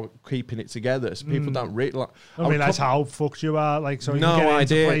good at keeping it together. So people don't really like. I mean, that's how fucked you are. Like, so you No can get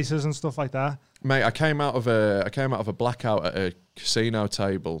idea. into places and stuff like that. Mate, I came out of a blackout at a casino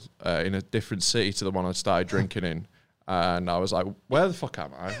table in a different city to the one I started drinking in. And I was like, where the fuck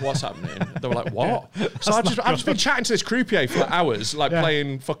am I? What's happening? They were like, what? So I've just been chatting to this croupier for like hours, like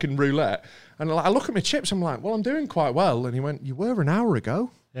playing fucking roulette. And like, I look at my chips, I'm like, well, I'm doing quite well. And he went, you were an hour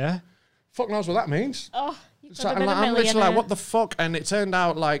ago. Yeah. Fuck knows what that means. Oh, you So I'm literally like, what the fuck? And it turned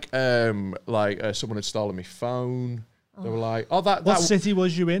out like someone had stolen my phone. They were like, oh, What city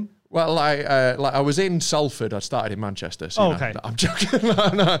was you in? Well, like I was in Salford. I started in Manchester. So okay. I'm joking.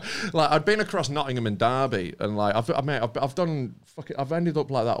 No. Like I'd been across Nottingham and Derby, and like I've done fucking. I've ended up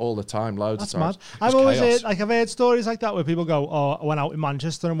like that all the time, loads of times. Mad. I've always heard, I've heard stories like that where people go, "Oh, I went out in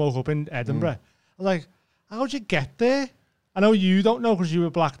Manchester and woke up in Edinburgh." I'm like, how'd you get there? I know you don't know because you were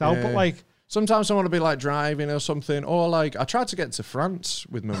blacked out, but like. Sometimes I want to be like driving or something, or like I tried to get to France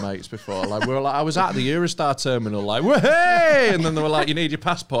with my mates before. Like I was at the Eurostar terminal, like hey, and then they were like, "You need your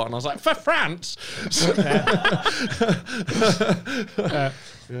passport," and I was like, "For France."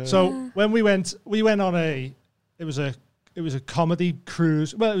 So when we went on it was a comedy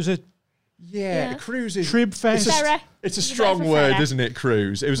cruise. Well, it was a a cruise is Trib Fest. It's a strong word, isn't it?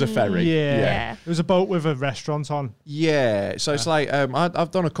 Cruise. It was a ferry. Yeah. It was a boat with a restaurant on. Yeah. So it's like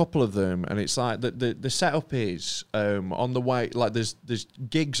I've done a couple of them, and it's like the setup is on the way. Like there's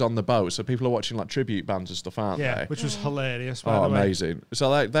gigs on the boat, so people are watching like tribute bands and stuff, aren't they? Which was hilarious. By the way. Amazing. So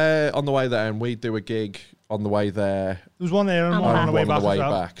like they're on the way there, and we do a gig on the way there. There was one there and one on the way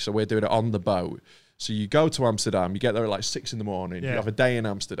back. So we're doing it on the boat. So you go to Amsterdam, you get there at like 6 a.m. You have a day in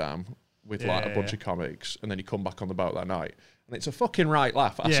Amsterdam with like a bunch of comics, and then you come back on the boat that night, and it's a fucking right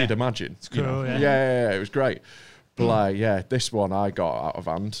laugh, as you'd imagine. It's cool, yeah, it was great. Like, yeah, this one I got out of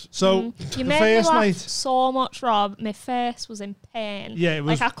hand. So you the made me first laugh night, so much, Rob. My face was in pain. Yeah, it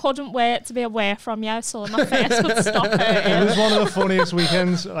was. Like I couldn't wait to be away from you, so my face would stop it hurting. was one of the funniest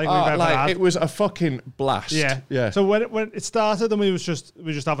weekends like we've ever had. It was a fucking blast. Yeah. So when it started, and we were just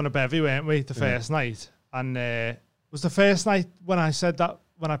having a bevy, weren't we? The first night, and was the first night when I said that.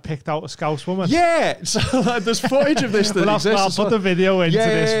 When I picked out a Scouse woman. Yeah, so like, there's footage of this that exists. I'll put the video into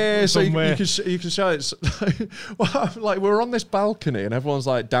this somewhere. So you can show it. Like we're on this balcony and everyone's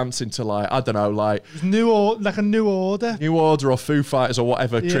like dancing to like, I don't know, like a New Order. New Order or Foo Fighters or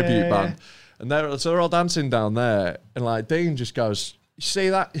whatever tribute band. And they're all dancing down there. And like Dean just goes, you see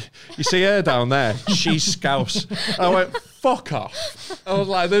that? You see her down there? She's Scouse. And I went, fuck off. I was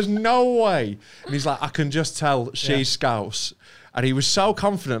like, there's no way. And he's like, I can just tell she's Scouse. And he was so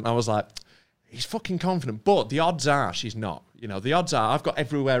confident. I was like, he's fucking confident. But the odds are she's not. You know, the odds are I've got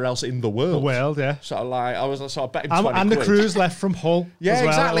everywhere else in the world. The world, yeah. So like, I was sort of betting 20 and quid. the cruise left from Hull. Yeah, as well.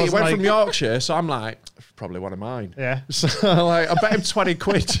 exactly. It went like, from Yorkshire. So I'm like, probably one of mine. Yeah. So like, I bet him 20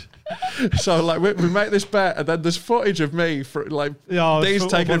 quid. So like, we make this bet, and then there's footage of me for like, Dean's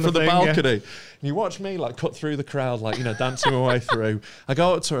taking it from the balcony. Yeah. And you watch me like cut through the crowd, like, you know, dancing my way through. I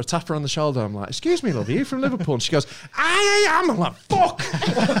go up to her, tap her on the shoulder. I'm like, excuse me, love, are you from Liverpool? And she goes, I am. I'm like, fuck.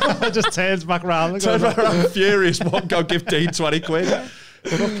 Just turns back around. Turns back around furious. Won't go give Dean 20 quid.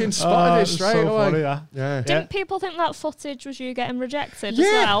 Fucking spotted it straight away. Funny, yeah. Didn't people think that footage was you getting rejected as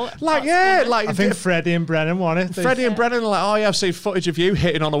well? Like, I think Freddie and Brennan won it. Freddie and Brennan are like, oh yeah, I've seen footage of you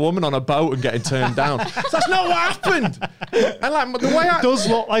hitting on a woman on a boat and getting turned down. That's not what happened. And like the way it does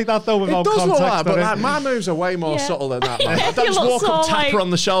look like that though without context. It does context, look like, but like, my moves are way more subtle than that. Like, I don't just walk up, tap her on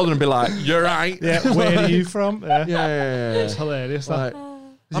the shoulder and be like, you're right. Yeah, where are you from? Yeah. It's hilarious. Like,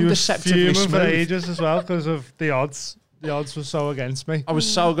 I'm deceptively smooth for ages as well because of the odds. The odds were so against me. I was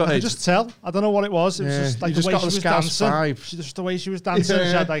so good. I could just tell. I don't know what it was. It was just like the way she was dancing. Just the way she was dancing. She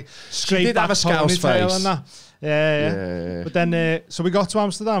had like straight back ponytail and that. Yeah. But then, so we got to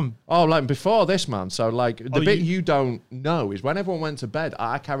Amsterdam. Oh, like before this, man. So like the bit you don't know is when everyone went to bed,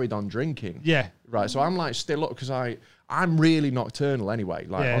 I carried on drinking. Yeah. Right. So I'm like still up because I'm really nocturnal anyway.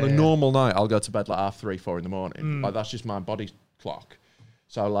 Like on a normal night, I'll go to bed like 3:30, 4 in the morning. Like that's just my body clock.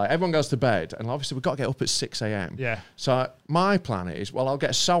 So like everyone goes to bed, and obviously we've got to get up at 6 a.m. Yeah. So my plan is, well, I'll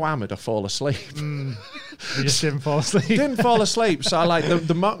get so hammered I fall asleep. You just didn't fall asleep. Didn't fall asleep. So like a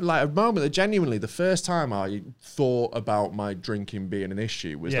moment that genuinely the first time I thought about my drinking being an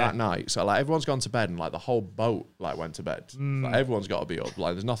issue was that night. So like everyone's gone to bed, and like the whole boat like went to bed. Like everyone's got to be up.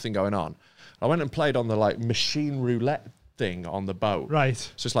 Like there's nothing going on. I went and played on the like machine roulette thing on the boat. Right.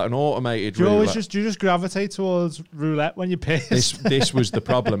 So it's like an automated do you roulette. do you just gravitate towards roulette when you're pissed? This was the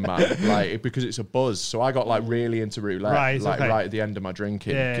problem, man. Like because it's a buzz. So I got like really into roulette right at the end of my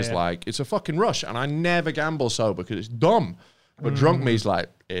drinking because like it's a fucking rush, and I never gamble sober because it's dumb. But drunk me's like,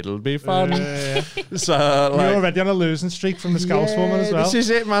 it'll be fun. So like, you're already on a losing streak from the Scouse woman as well. This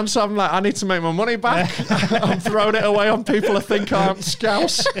is it, man. So I'm like, I need to make my money back. I'm throwing it away on people I think aren't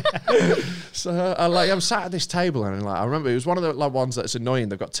Scouse. So I'm sat at this table, and like I remember it was one of the like ones that's annoying.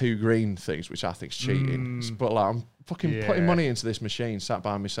 They've got 2 green things, which I think's cheating. But like I'm fucking putting money into this machine, sat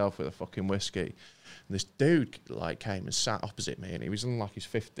by myself with a fucking whiskey. And this dude like came and sat opposite me, and he was in like his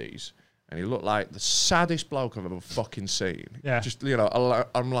 50s. And he looked like the saddest bloke I've ever fucking seen. Yeah. Just, you know,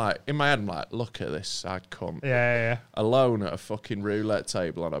 I'm like, in my head, I'm like, look at this sad cunt. Yeah. Alone at a fucking roulette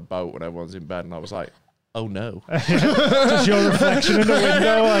table on a boat when everyone's in bed. And I was like, oh no. Just your reflection in the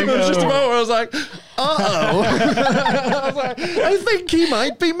window. Like, it was just a moment where I was like, uh-oh. I was like, I think he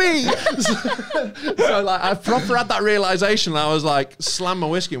might be me. So like, I proper had that realization. I was like, slammed my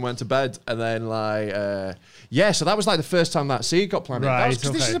whiskey and went to bed. And then like, so that was like the first time that seed got planted. Right,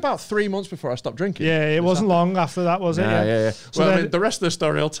 This is about 3 months before I stopped drinking. Yeah, it wasn't long after that, was it? Yeah. So well, I mean, the rest of the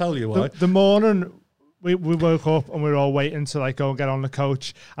story, I'll tell you why. The morning, we woke up and we were all waiting to like go and get on the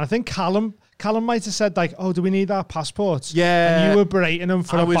coach. And I think Callum might have said like, "Oh, do we need our passports?" Yeah, and you were berating him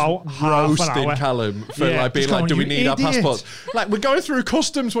for about half an hour. Callum for like being like, "Do we need our passports?" Like we're going through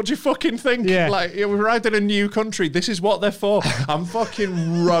customs. What do you fucking think? Yeah. Like we arrived in a new country. This is what they're for. I'm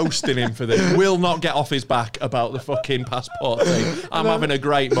fucking roasting him for this. Will not get off his back about the fucking passport thing. I'm having a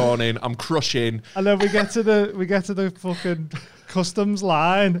great morning. I'm crushing. And then we get to the fucking customs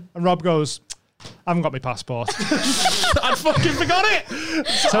line, and Rob goes, haven't got my passport. I'd fucking forgot it.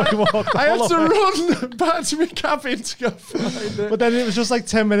 So we walked I all had to the way. run back to my cabin to go find it. But then it was just like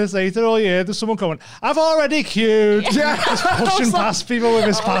 10 minutes later, all you heard was someone going, I've already queued. Yeah. Just pushing past people with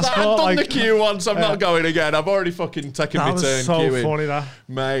his passport. I've done like, the queue once. I'm not going again. I've already fucking taken that my was turn so queuing. funny, that.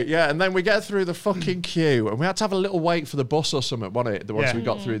 Mate, yeah, and then we get through the fucking queue, and we had to have a little wait for the bus or something, wasn't it? Once Yeah. we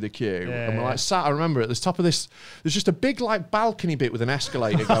got through the queue, Yeah, and we're yeah. like sat. I remember at the top of this, there's just a big like balcony bit with an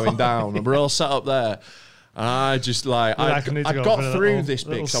escalator going down, and we're all sat up there. And I just like You're like, I need to I go got for a through little- this bit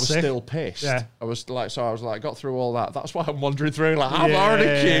little because I was sick. still pissed. Yeah. I was like, got through all that. That's why I'm wandering through. Like I'm Yeah.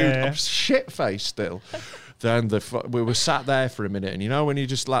 already queued. I'm shit faced still. Then we were sat there for a minute, and you know when you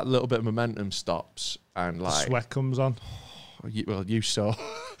just like a little bit of momentum stops and like Sweat comes on. you saw.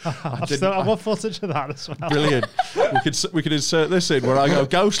 I've got footage of that as well. Brilliant. We could insert this in where I go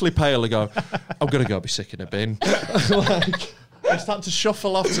ghostly pale and go, I'm gonna go be sick in a bin. Like, I start to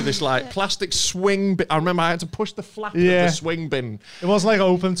shuffle off to this like plastic swing bin. I remember I had to push the flap of Yeah. the swing bin. It wasn't like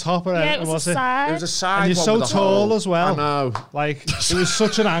open top or Yeah, anything, it was a it? side. It was a side. And you're one so with a tall hole. as well. I know. Like, it was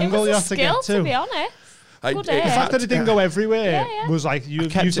such an It angle was you a had to get skill, to. to be honest. I- Good it- air. The fact that it didn't go everywhere Yeah, yeah. was like,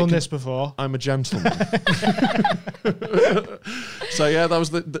 you've kept done it this before. I'm a gentleman. So yeah, that was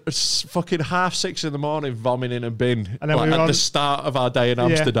the fucking 6:30 in the morning, vomiting in a bin, And then like, we were at on- the start of our day in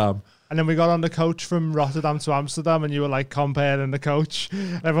Amsterdam. And then we got on the coach from Rotterdam to Amsterdam, and you were like comparing the coach.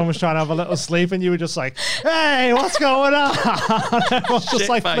 Everyone was trying to have a little sleep, and you were just like, "Hey, what's going on?" Everyone was just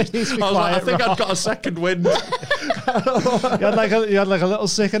like, Shit-faced. "Please be I was like, I quiet, think Rob." I've got a second wind. You had like a little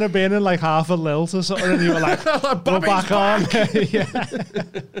sick in a bin and like half a lilt or something, and you were like, "We're Bobby's back on." Yeah.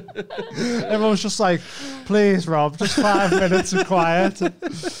 Everyone was just like, "Please, Rob, just 5 minutes of quiet."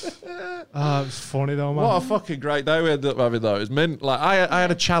 Oh, it was funny though, man. What a fucking great day we ended up having though. It was mint. Like I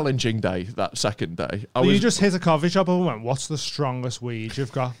had a challenging day that second day. You just hit a coffee shop and went, "What's the strongest weed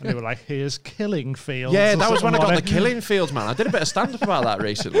you've got?" And they were like, "Here's Killing Fields." yeah, or that was when I something, got the wasn't it? Killing Fields, man. I did a bit of stand up about that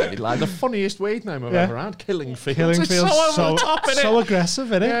recently. Like the funniest weed name I've Yeah. ever had, Killing Fields. Killing It's Fields so over the top, innit? so aggressive,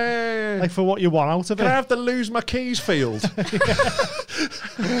 innit? Yeah. Like for what you want out of Can I it. have the lose my keys field?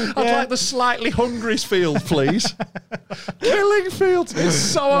 I'd Yeah. like the slightly hungry's field, please. Killing Fields. It's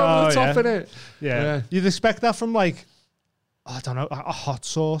so over the top, yeah. innit? Yeah. Yeah. You'd expect that from like, I don't know, a hot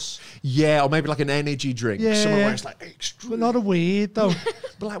sauce, Yeah, or maybe like an energy drink. Yeah, Somewhere yeah. where it's like extra. but not a weed though.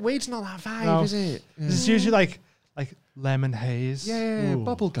 But like weed's not that vibe, No. is it? It's usually like lemon haze. Yeah, Ooh.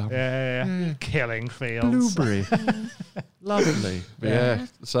 bubble gum. Yeah. Killing Fields. Blueberry. Lovely. But yeah.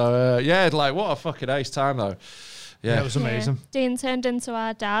 So, yeah, like, what a fucking ace time, though. Yeah, Yeah. it was amazing. Dean turned into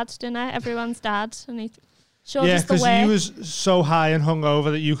our dad, didn't I? Everyone's dad. And he showed Yeah, us the because way. you was so high and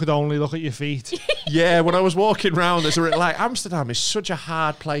hungover that you could only look at your feet. Yeah, when I was walking around, there's like, Amsterdam is such a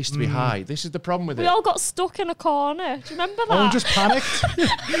hard place to be high. This is the problem with We it. all got stuck in a corner. Do you remember that? Oh, just panicked.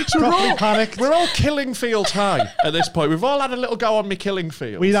 Properly panicked. We're all Killing Fields high at this point. We've all had a little go on me Killing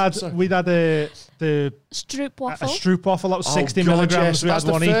Fields. We'd had So- the Stroop a waffle. stroop waffle that was 60 Oh, God, milligrams. yes. We That's had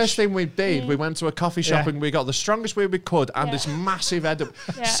the one first each. thing we did. We went to a coffee shop Yeah. and we got the strongest weed we could and Yeah. this massive edible.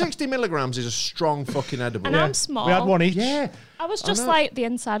 Yeah. 60 milligrams is a strong fucking edible. And I'm small. We had one each. Yeah. I was just know. like, the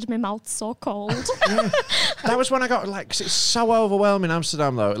inside of my mouth's so cold. That was when I got like, 'cause it's so overwhelming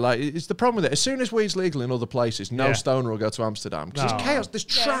Amsterdam though. Like, it's the problem with it. As soon as weed's legal in other places, no Yeah. stoner will go to Amsterdam because No. there's chaos. There's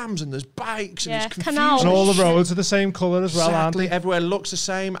Yeah. trams and there's bikes and Yeah, it's confusing. canals. And all the roads are the same colour as well, aren't Exactly, they? everywhere looks the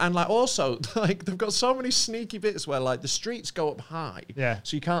same, and like also like they've got so many sneaky bits where like the streets go up high, Yeah.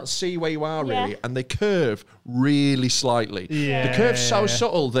 so you can't see where you are Yeah. really, and they curve really slightly. Yeah. The curve's so Yeah.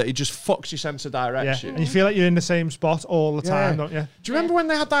 subtle that it just fucks your sense of Yeah. direction. And you feel like you're in the same spot all the time, don't you? Do you remember when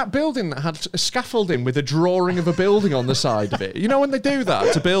they had that building that had a scaffolding with a drawing of a building on the side of it? You know when they do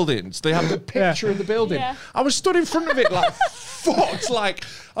that to buildings, they have the picture of the building. Yeah. I was stood in front of it like fucked. Like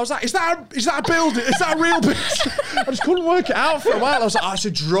I was like, is that a building? Is that a real building? I just couldn't work it out for a while. I was like, oh, it's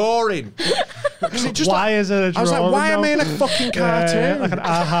a drawing. 'Cause it just, Why like, is it a drawing? I was like, why am I though? in a fucking cartoon? like an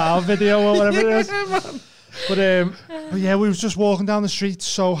aha video or whatever it is. Yeah, man. But yeah, we was just walking down the street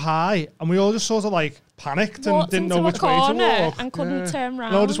so high, and we all just sort of like panicked and Walked didn't know into which a way to corner walk. and couldn't turn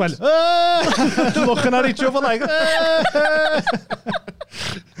round. We all just went, "Ah!" looking at each other like, "Ah!"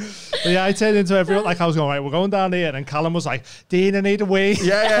 But yeah, I turned into everyone like I was going, right, we're going down here, and Callum was like, Dean, I need a wee.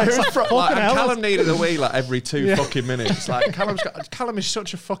 Yeah, it was like, fucking hell. Callum needed a wee like every 2 fucking minutes. Like Callum is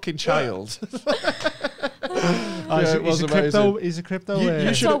such a fucking child. Oh, Yeah, it was amazing. He's a crypto.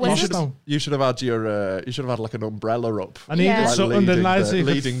 You should So have had your you should have had like an umbrella up. I needed Yeah. Like something, didn't I, leading so the- you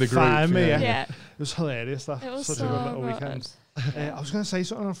could leading the group, find me. yeah. Yeah. Yeah. It was hilarious. That It was such so a good little good. weekend. I was going to say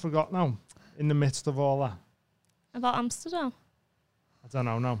something I forgot now. In the midst of all that, About Amsterdam. I don't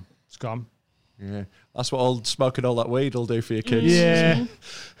know. No, it's gone. Yeah, that's what smoking all that weed will do for your kids. Yeah.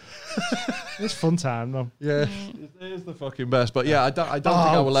 It's fun time though. Yeah, it is the fucking best. But yeah, I don't think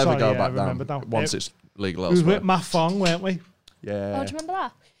I will ever go back down once it's legal We was elsewhere. with Matt Fong, weren't we? Yeah. Oh, do you remember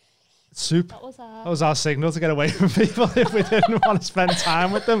that? Soup. That That was our signal to get away from people if we didn't want to spend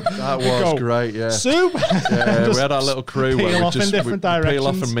time with them. That was great, yeah. Soup. Yeah, we had our little crew where we just in different directions. peel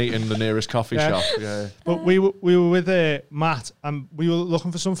off and meet in the nearest coffee shop. Yeah. But we were with Matt and we were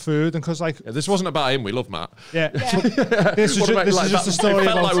looking for some food and because like This wasn't about him. We love Matt. yeah. This is just a story It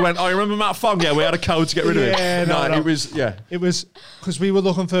felt about like we went. I remember Matt Fong. Yeah, we had a code to get rid of him. No, It was It was because we were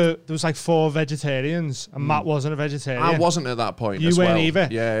looking for there was like 4 vegetarians and Matt wasn't a vegetarian. I wasn't at that point. You as weren't well. either.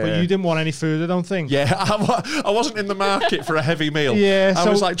 Yeah, but you didn't want any food. I don't think. Yeah, I wasn't in the market for a heavy meal. Yeah, I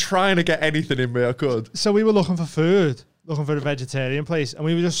so- was like trying to get anything in me I could. So we were looking for food, looking for a vegetarian place, and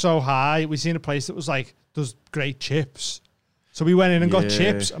we were just so high. We seen a place that was like does great chips. So we went in and got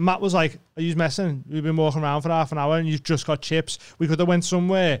chips. And Matt was like, "Are you messing? We've been walking around for half an hour, and you've just got chips. We could have went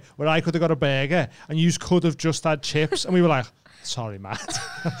somewhere where I could have got a burger, and you could have just had chips." And we were like, "Sorry, Matt.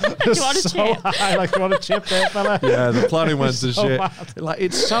 Do you want a chip? High, like, do you want a chip there, fella?" Yeah, the planning went to So shit. bad. Like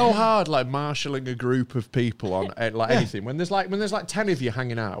it's so hard, like marshalling a group of people on like anything. When there's like 10 of you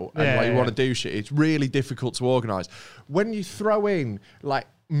hanging out and like you want to do shit, it's really difficult to organise. When you throw in like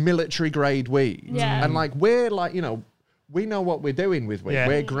military grade weed, and like we're like we know what we're doing with weed. Yeah.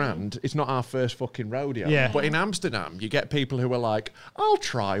 We're grand. It's not our first fucking rodeo. Yeah. But in Amsterdam, you get people who are like, I'll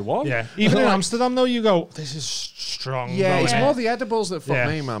try one. Yeah. Even in Like, Amsterdam, though, you go, "This is strong." yeah, bro." it's more the edibles that fuck Yeah.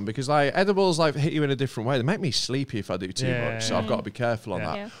 me, man, because like edibles like hit you in a different way. They make me sleepy if I do too much, so I've got to be careful on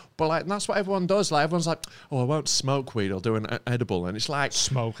that. Yeah. But like that's what everyone does. Like everyone's like, "Oh, I won't smoke weed. I'll do an edible," and it's like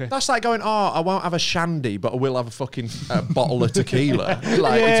Smoke it. That's like going, "Oh, I won't have a shandy, but I will have a fucking bottle of tequila."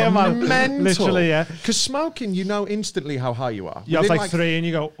 Like Yeah, it's man. mental. Literally, yeah. Because smoking, you know instantly how high you are. You have Within, like 3 and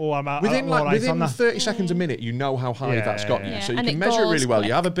you go, "Oh, I'm out." Within I'm all right on within that. 30 seconds a minute, you know how high Yeah, that's got you. yeah. So you And can it measure it goes really well. You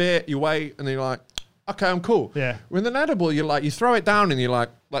quick. have a bit, you wait, and then you're like, okay, I'm cool. Yeah. With an edible, you're like, you throw it down and you're like,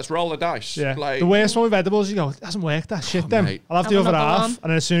 let's roll the dice. Yeah. Like, The worst one with edibles, you go, "It doesn't work, that shit then. mate. I'll have the Have other another half." one. And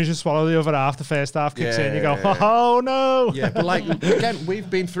then as soon as you swallow the other half, the first half kicks in, you go, Yeah. "Oh, no." yeah, but like, again, we've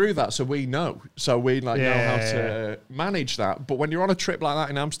been through that, so we know. So we like know how Yeah. to manage that. But when you're on a trip like that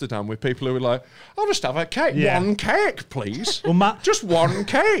in Amsterdam with people who are like, I'll just have a cake. Yeah. One cake, please. Well, Matt, Just one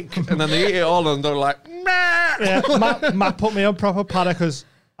cake. And then they eat it all and they're like, nah. yeah, Matt put me on proper paddock because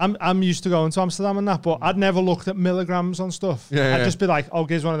I'm used to going to Amsterdam and that, but I'd never looked at milligrams on stuff. Yeah, I'd yeah. just be like, "Oh,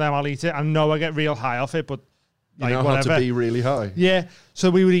 gives one of them, I'll eat it." I know I get real high off it, but You like know whatever. how to be really high. Yeah, so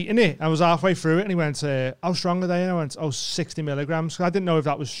we were eating it. I was halfway through it, and he went, "How strong are they?" And I went, "Oh, 60 milligrams." So I didn't know if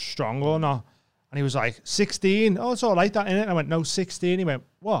that was strong or not. And he was like, 16. "Oh, it's all right, that, innit?" And I went, "No, 16. He went,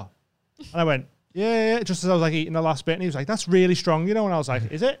 "What?" And I went, yeah. Just as I was like eating the last bit, and he was like, "That's really strong, you know." And I was like,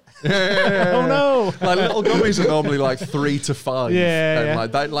 "Is it?" Oh no! Like little gummies are normally like 3 to 5. Yeah, and yeah.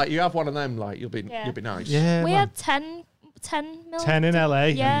 like that, like you have one of them, like you'll be nice. Yeah, We man. had 10 mil. 10 in LA.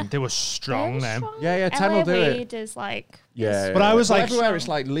 Yeah. And they were strong Very then. strong. Yeah, 10 LA will do it. weed is like Yeah, But I was well, like- everywhere it's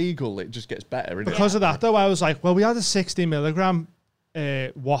like legal, it just gets better. Isn't Because of that, though, I was like, well, we had a 60 milligram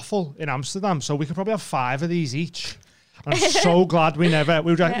waffle in Amsterdam, so we could probably have 5 of these each. I'm so glad we never.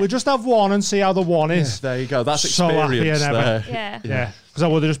 We were like, Yeah. we'll just have one and see how the one it? is. There you go. That's So happy experience I never- there. yeah. Yeah, because I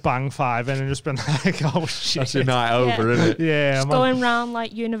would have just banged 5 in and just been like, "Oh shit." That's your night over, isn't it? Yeah, Just man. going around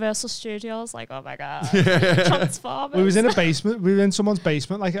like Universal Studios, like, oh my god, Transformers. We was in a basement. We were in someone's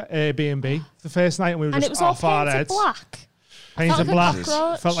basement, like an Airbnb, the first night, and we were and just it was all off our painted heads. black. Painted Felt like a black.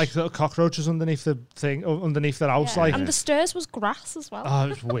 cockroach. Felt like little cockroaches underneath the thing, underneath their house. Yeah. Like, And the stairs was grass as well. oh, it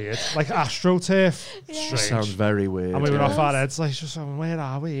was weird. Like AstroTurf. Yeah. Strange. Sounds very weird. And we were yeah. off our heads, like, just going, where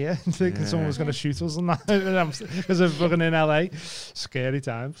are we here? Thinking someone was going to shoot us and that because of fucking in LA. Scary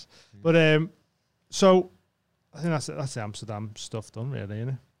times. But so I think that's the Amsterdam stuff done, really, isn't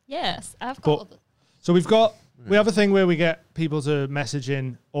it? Yes, I've But- got. So we have a thing where we get people to message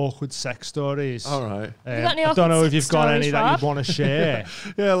in awkward sex stories. All right. You got any I don't know awkward if you've sex got stories, any that Rob? you'd want to share.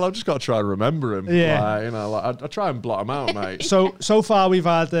 Yeah, well, I've just got to try and remember him. Yeah. Like, you know, like, I try and blot him out, mate. So far we've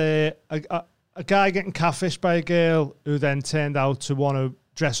had a guy getting catfished by a girl who then turned out to want to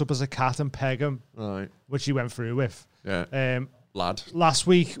dress up as a cat and peg him, Right. which he went through with. Yeah. Lad. Last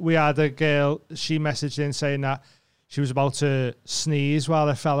week we had a girl, she messaged in saying that she was about to sneeze while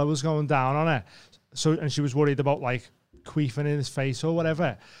a fella was going down on her. So, and she was worried about like queefing in his face or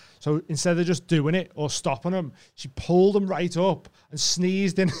whatever. So instead of just doing it or stopping him, she pulled him right up and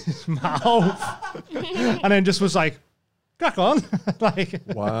sneezed in his mouth. And then just was like, crack on. Like,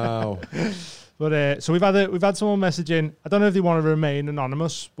 Wow. but so we've had someone messaging. I don't know if they want to remain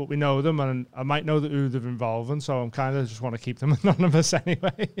anonymous, but we know them, and I might know who they're involving. So I'm kind of just want to keep them anonymous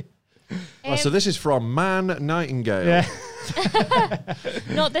anyway. Well, so this is from Man Nightingale. Yeah.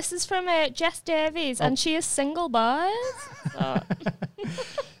 No, this is from Jess Davies, and she is single, boys. So.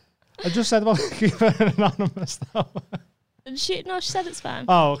 I just said about keeping it anonymous, though. She said it's fine.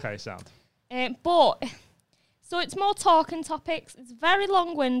 Oh, okay, sound. But, so it's more talking topics. It's very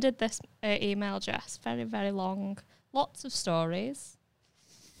long-winded, this email, Jess. Very, very long. Lots of stories.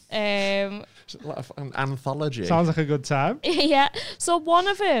 It's like an anthology. Sounds like a good time. Yeah. So one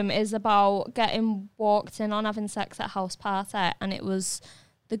of them is about getting walked in on having sex at a house party, and it was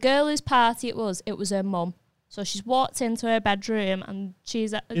the girl whose party it was her mum. So she's walked into her bedroom, and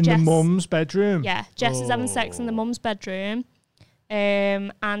she's in the mum's bedroom. Yeah, Jess is having sex in the mum's bedroom.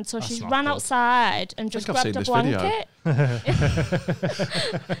 And so That's she's not ran good. outside and just grabbed a I've seen blanket.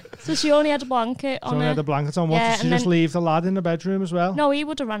 So she only had a blanket on So her. had the blankets on. What, Yeah, did she and just then- leave the lad in the bedroom as well? No, he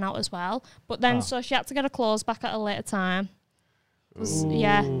would have run out as well. But then, Oh. so she had to get her clothes back at a later time.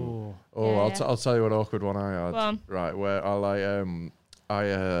 Yeah. Ooh. Oh, Yeah, I'll tell you an awkward one I had. Go on. Right, where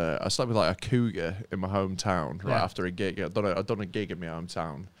I slept with like a cougar in my hometown right Yeah. after a gig. I'd done a gig in my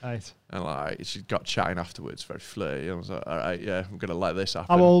hometown, Right. and like she got chatting afterwards, very flirty. I was like, all right, yeah, I'm gonna let this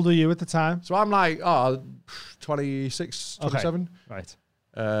happen. How old are you at the time? So I'm like, 26, 27. Right.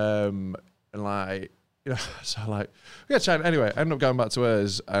 And like, you know, so like, we got chatting. Anyway, I ended up going back to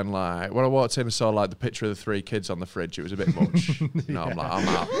hers, and like, when I walked in and saw like the picture of the 3 kids on the fridge, it was a bit much. No, I'm like,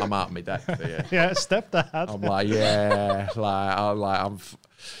 I'm out of my depth here. Yeah, stepdad. I'm like, yeah, it's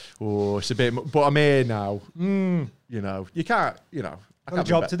a bit, but I'm here now. You know, you can't, you know. I Got a can't be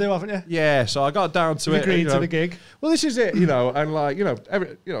job bet- to do, haven't you? Yeah, so I got down to You it. agreed you to know. the gig. Well, this is it, you know, and like, you know,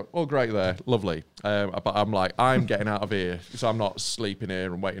 all great there, lovely. But I'm like, I'm getting out of here, so I'm not sleeping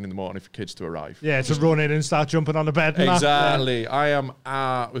here and waiting in the morning for kids to arrive. Yeah, to run in and start jumping on the bed. And Exactly. I am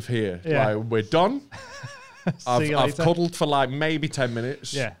out of here. Yeah. Like, we're done. See you I've later. cuddled for like maybe 10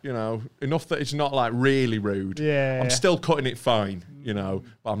 minutes. Yeah. You know, enough that it's not like really rude. Yeah. I'm still cutting it fine, you know,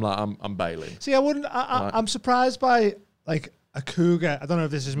 but I'm like, I'm bailing. See, I wouldn't. I'm surprised by like a cougar. I don't know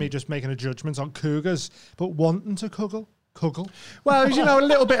if this is me just making a judgment on cougars, but wanting to cuddle. Well, you know, a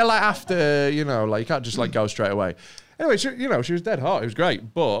little bit of like after, you know, like you can't just like go straight away. Anyway, she was dead hot. It was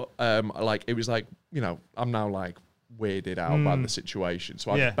great. But like, it was like, you know, I'm now like weirded out by the situation.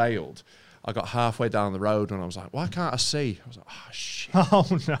 So I bailed. I got halfway down the road and I was like, why can't I see? I was like, oh, shit. Oh,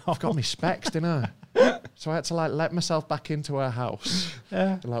 no. I've got my specs, didn't I? So I had to like let myself back into her house.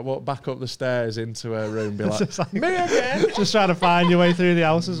 Yeah. And like walk back up the stairs into her room and be like, Just like- me again. Just trying to find your way through the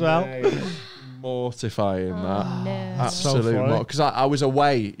house as well. Mortifying that. No. Absolutely, So funny. because I was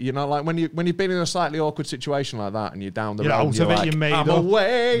away. You know, like when you've been in a slightly awkward situation like that, and you're down the You're road, out and you're of it, like, you're made I'm up.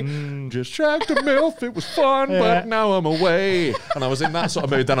 away. Just checked the MILF. It was fun, Yeah. but now I'm away. And I was in that sort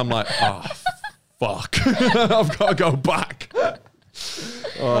of mood. Then I'm like, oh, fuck, I've got to go back.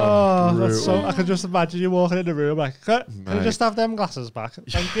 Oh, that's so. brutal. I can just imagine you walking in the room like, can I Mate. just have them glasses back?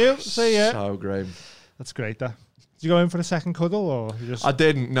 Thank you. See ya. So great. That's great. That. Did you go in for the second cuddle or you just? I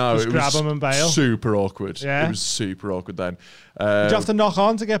didn't know. Just It grab was 'em and bail? super awkward. Yeah? It was super awkward then. Did you have to knock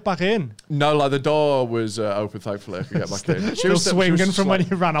on to get back in? No, like the door was open, thankfully. I could get back in. Still swinging from when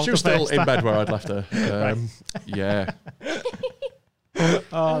you ran out She was the still first in time. bed where I'd left her. Yeah.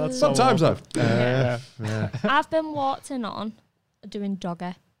 Oh, that's so Sometimes though. awkward. Yeah. I've been walked in on doing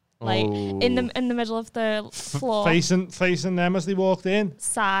doggy. Like in the middle of the floor. Facing them as they walked in.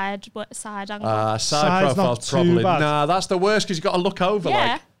 Side angle. Side Side's not profile's too probably. bad. Nah, that's the worst because you've got to look over.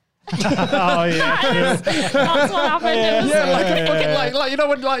 Yeah. Oh yeah. That's what happened. It was, Like, yeah, like a fucking, like you know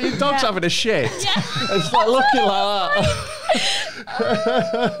when like your dog's Yeah. having a shit. Yeah. It's like looking like that.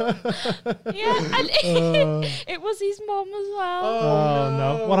 Yeah, and it was his mum as well. Oh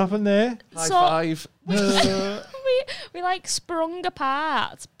no. What happened there? High So- five. We like sprung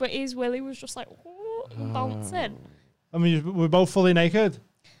apart, but his willy was just like bouncing. I mean, we're both fully naked.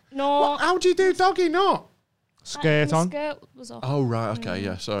 No, How do you do doggy not? Skirt the on. skirt was off. Oh right, okay,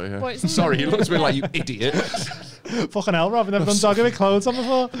 yeah, sorry. Yeah. But it's- Sorry, you looked at me like you idiot. Fucking hell, Rob. I've never done doggy with clothes on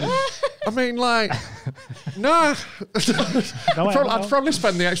before. I mean, like, nah. No, I'd probably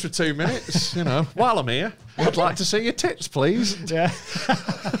spend the extra 2 minutes, you know, while I'm here. I'd like to see your tits, please. Yeah.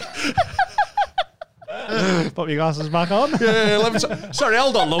 Put your glasses back on. Yeah, let me sorry,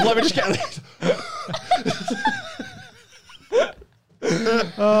 hold on, love. Let me just get.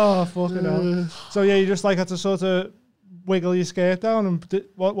 Oh, fucking hell. So yeah, you just like had to sort of wiggle your skirt down and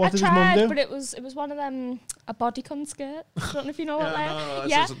what I did his mum tried, do? but it was one of them a bodycon skirt. I don't know if you know what they No, are.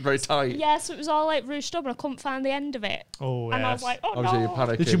 that's Yeah, very tight. yeah. So it was all like ruched up, and I couldn't find the end of it. Oh, And I yes. was like, oh Obviously, you're no.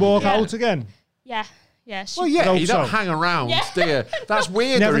 panicking. Did you walk Yeah. out again? Yeah, Yeah. She, Well, yeah, you so. don't hang around, do you? That's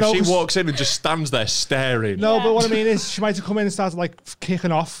weirder Never if she noticed. walks in and just stands there staring. No, Yeah. but what I mean is she might have come in and started like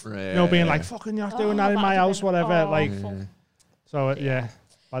kicking off. You know, being like, fucking, you're not doing that in my house, whatever. Like, so, yeah,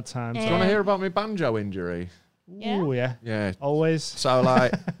 bad times. Do you want to hear about my banjo injury? Yeah. Ooh, yeah. Yeah. Always. So,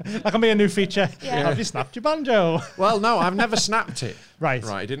 like... That can be a new feature. Yeah. Have you snapped your banjo? Well, no, I've never snapped it. Right.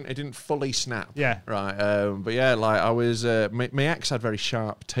 Right, it didn't fully snap. Yeah. Right, but yeah, like I was... my ex had very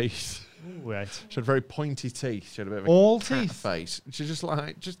sharp teeth. Ooh, right. She had very pointy teeth. She had a bit of a All cat teeth? face. She's just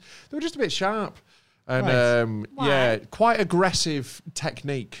like... they were just a bit sharp. And Right. yeah, quite aggressive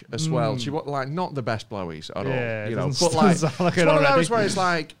technique as well. She was like not the best blowies at Yeah, all, you know. doesn't- But like, doesn't sound like it's it one of already. those where it's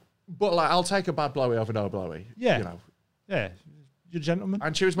like, but like I'll take a bad blowy over no blowy. Yeah. You know. Yeah. You're a gentleman.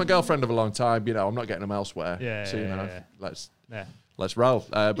 And she was my girlfriend of a long time. You know, I'm not getting them elsewhere. Yeah, So you know, yeah. Yeah. let's roll.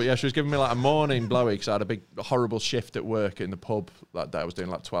 But yeah, she was giving me like a morning blowy because I had a big horrible shift at work in the pub that day. I was doing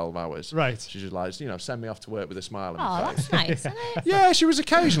like 12 hours. Right. She's just like, you know, send me off to work with a smile on Oh, my face. that's nice, isn't it? Yeah, she was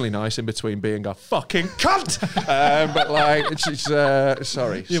occasionally nice in between being a fucking cunt. But like, she's sorry. You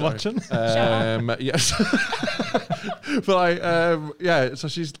sorry. watching? Yes. But like, yeah. So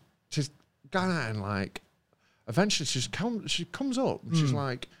she's gone out and like, eventually she comes up and she's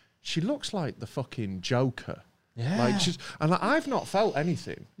like, she looks like the fucking Joker. Yeah. Like and like, I've not felt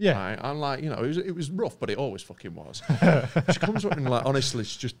anything. Yeah. Right? And like, you know, it was rough, but it always fucking was. She comes up and like, honestly,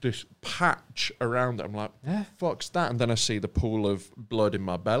 it's just this patch around it. I'm like, fuck's that? And then I see the pool of blood in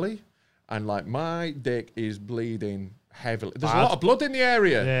my belly, and like my dick is bleeding heavily. There's a lot of blood in the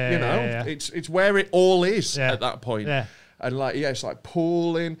area. Yeah, you know, yeah. it's where it all is at that point. Yeah. And like, yeah, it's like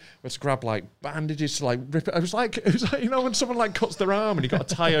pooling. Let's grab like bandages to like rip it. It was like, you know, when someone like cuts their arm and you got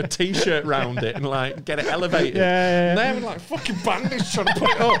to tie a t-shirt around it and like get it elevated. Yeah. And they're like fucking bandage trying to put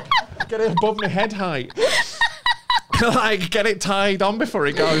it up, get it above my head height, like get it tied on before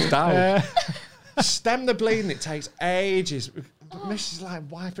it goes down. Stem the bleeding. It takes ages. Mrs. like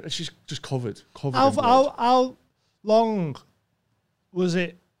wiping it. She's just covered. In blood. How long was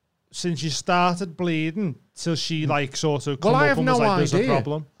it since you started bleeding till she like sort of come Well, I up have and no was like, there's idea. a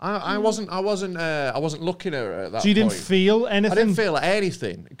problem? I wasn't looking at her at that So you didn't point. feel anything? I didn't feel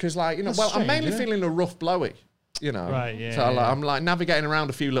anything because, like, you know, That's well, I'm strange, mainly isn't it? feeling a rough blowy, you know. Right, yeah, So like, yeah. I'm like navigating around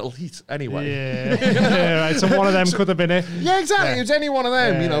a few little heats anyway. Yeah. Yeah, right. So one of them could have been it. Yeah, exactly. Yeah. It was any one of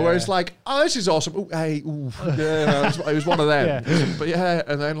them, you know, where Yeah. it's like, oh, this is awesome. Ooh, hey, ooh. Yeah, it was one of them. Yeah. But yeah,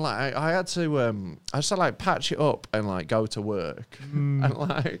 and then like I had to like patch it up and like go to work and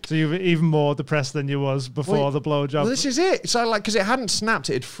like. So you were even more depressed than you was before the blowjob. Well, this is it. So like, because it hadn't snapped,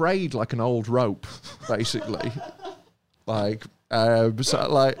 it had frayed like an old rope, basically. Like, so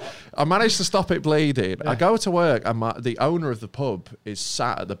like, I managed to stop it bleeding. I go to work, and the owner of the pub is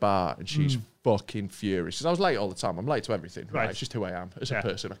sat at the bar, and she's fucking furious. Because I was late all the time. I'm late to everything. Right, it's just who I am as a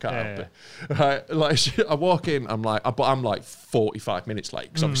person. I can't help it. Right, like I walk in, I'm like, but I'm like 45 minutes late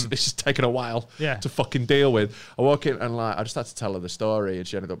because obviously this is taking a while to fucking deal with. I walk in and like I just had to tell her the story, and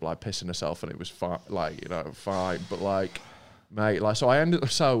she ended up like pissing herself, and it was fine, like, you know, fine. But like, mate, like, so I ended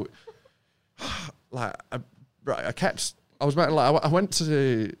like I was like, I went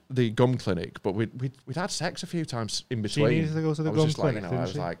to the gum clinic, but we'd had sex a few times in between. She needed to go to the I was gum just clinic, like, you know, I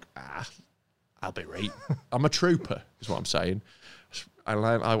was didn't she? like, I'll be right. I'm a trooper, is what I'm saying. And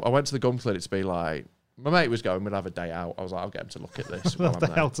I went to the gum clinic to be like, my mate was going, we'd have a day out. I was like, I'll get him to look at this. What the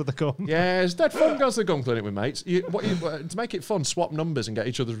hell to the gum? Yeah, it's dead fun going to the gum clinic with mates. To make it fun, swap numbers and get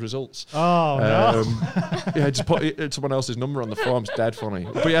each other's results. Oh, no. Yeah, just put someone else's number on the form. It's dead funny.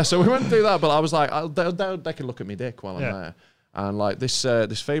 But yeah, so we went to do that, but I was like, they can look at me dick while I'm there. And like this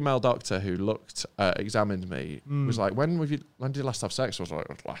female doctor who examined me was like, when did you last have sex? I was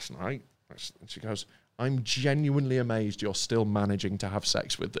like, last night. And she goes, I'm genuinely amazed you're still managing to have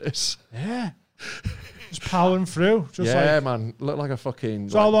sex with this. Yeah. Just powering through. Just yeah, like, man. Look like a fucking.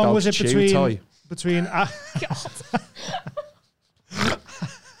 So how like, long was it dog's chew toy. between how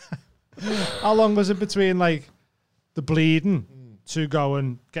long was it between like the bleeding to go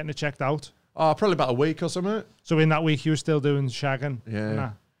and getting it checked out? Oh, probably about a week or something. So in that week you were still doing shagging? Yeah. Nah.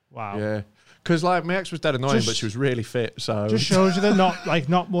 Wow. Yeah. Because like my ex was dead annoying, Just- but she was really fit. So Just shows you that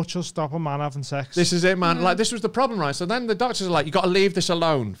not much will stop a man having sex. this is it, man. Like this was the problem, right? So then the doctors are like, you got to leave this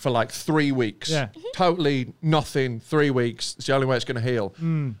alone for like 3 weeks. Yeah. Totally nothing. 3 weeks. It's the only way it's going to heal.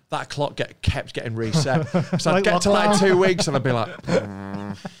 That clock kept getting reset. So I'd Like get to like lockdown. 2 weeks and I'd be like,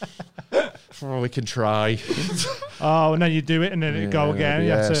 we can try. Oh, and then you do it and then it go again. You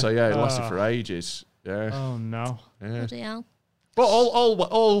Yeah. have to, So yeah, it lasted for ages. Yeah. Oh no. Yeah. Bloody hell. But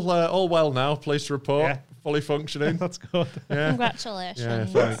all well now. Pleased to report. Yeah. Fully functioning. That's good. Yeah. Congratulations. Yeah.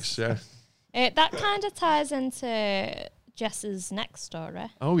 Thanks. Yeah. That kind of ties into Jess's next story.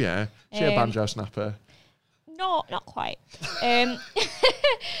 Oh yeah, she a banjo snapper. No, not quite.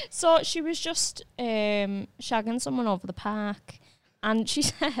 So she was just shagging someone over the park, and she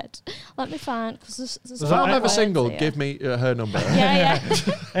said, "Let me find." Because if I'm ever single, give me her number. Yeah.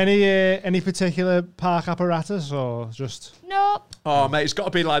 Any particular park apparatus or just? Nope. Oh mate, it's got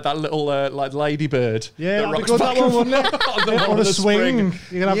to be like that little like ladybird. Yeah, that that'd be good, that one, wouldn't it? on the swing. You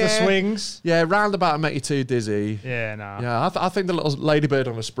can have the swings. Yeah, roundabout and make you too dizzy. Yeah, no. Yeah, I think the little ladybird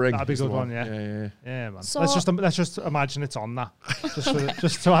on a spring. That'd be a good one. Yeah, man. So let's just imagine it's on that,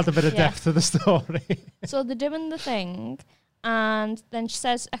 just to add a bit of depth to the story. So they're doing the thing, and then she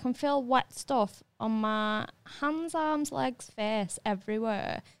says, "I can feel wet stuff on my hands, arms, legs, face,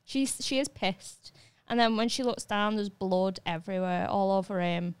 everywhere." She is pissed. And then when she looks down, there's blood everywhere, all over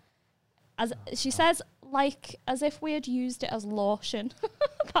him. As she says, like as if we had used it as lotion.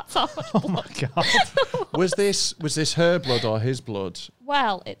 That's how much blood. Oh my god! was this her blood or his blood?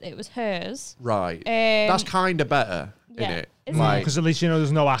 Well, it was hers. Right. That's kind of better, yeah. isn't it? Like, because at least you know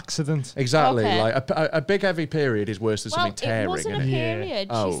there's no accident. Exactly. Okay. Like a big heavy period is worse than something tearing. It wasn't a innit? period.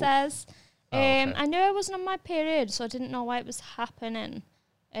 Yeah. She says, okay. I knew I wasn't on my period, so I didn't know why it was happening.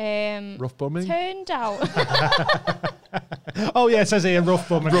 Rough bumming? Turned out. Oh yeah, it says here rough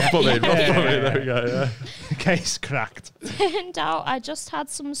bumming. Rough bumming. There we go. Yeah. Case cracked. Turned out I just had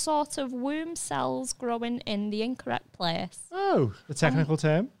some sort of womb cells growing in the incorrect place. Oh, the technical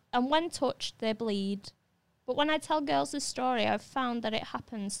term. And when touched, they bleed. But when I tell girls this story, I've found that it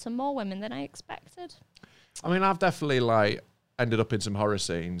happens to more women than I expected. I mean, I've definitely like ended up in some horror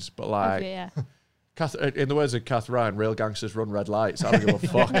scenes, but like, Yeah. in the words of Kath Ryan, real gangsters run red lights. I don't give a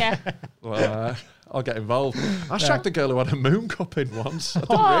fuck. Yeah. Well, I'll get involved. I shagged a girl who had a moon cup in once. I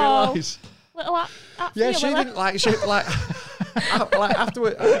didn't Oh. realise. Little Yeah, she didn't like. She like. Like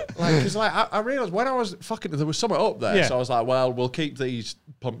afterward, like because like I realised when I was fucking, there was something up there, Yeah. so I was like, well, we'll keep these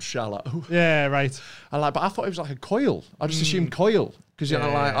pumps shallow. Yeah, right. But I thought it was like a coil. I just assumed coil because you know,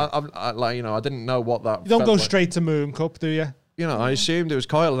 Yeah. like I like you know, I didn't know what that. You don't felt go like. straight to moon cup, do you? You know, I assumed it was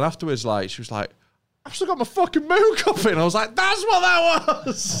coil, and afterwards, like she was like, I've still got my fucking moon cup in. I was like, that's what that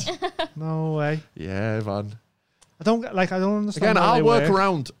was. No way. Yeah, man. I don't understand. Again, how I'll they work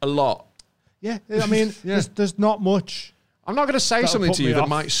around a lot. Yeah, I mean, there's not much. I'm not going to say That'll something put to me you that off.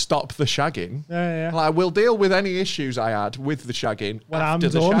 might stop the shagging. Yeah. Like, we'll deal with any issues I had with the shagging When after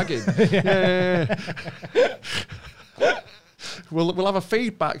I'm the done. shagging. Yeah. We'll have a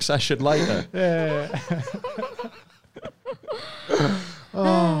feedback session later. Yeah.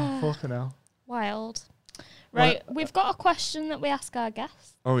 Oh, fucking hell. Wild. Right, we've got a question that we ask our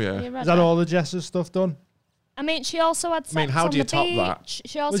guests. Oh, Are yeah. you ready? Is that all the Jess's stuff done? I mean, she also had sex how on do you the top beach. that?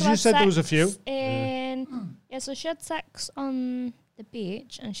 She also Well, you had said there was a sex few. Yeah, so she had sex on the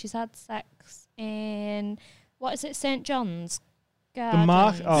beach, and she's had sex in, what is it, St. John's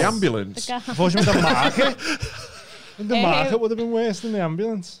Gardens? Oh. The ambulance. The I thought you meant the market. The market would have been worse than the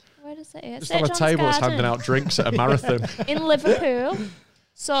ambulance. Where does it? Just St. on a John's table that's Garden handing out drinks at a marathon. in Liverpool.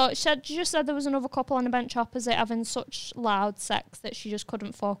 So she just said there was another couple on a bench opposite having such loud sex that she just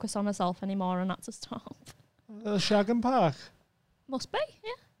couldn't focus on herself anymore and had to stop. The Shaggin Park. Must be,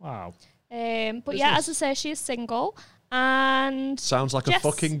 yeah. Wow. But yeah, as I say, she is single, and Sounds like Jess-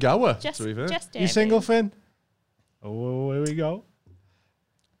 a fucking goer, Jess, to be fair. Jess You Davies. single, Finn? Oh, here we go.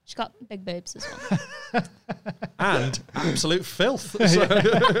 She's got big boobs as well. And absolute filth.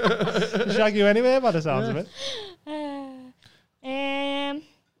 Shag you anyway, by the sounds of it.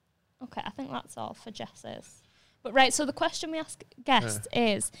 Okay, I think that's all for Jess's. But right, so the question we ask guests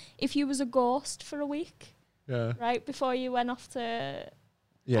is, if you was a ghost for a week, Yeah. right, before you went off to...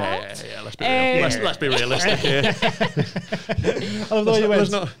 Yeah. Let's be real. Let's be realistic here. I love the way you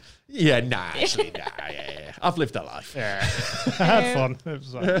went. Actually, yeah. I've lived a life. Yeah. I had fun. It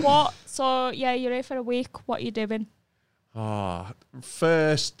was like, What? So, yeah, you're here for a week. What are you doing?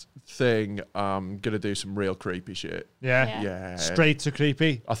 First thing, I'm gonna do some real creepy shit. yeah. Yeah. Straight to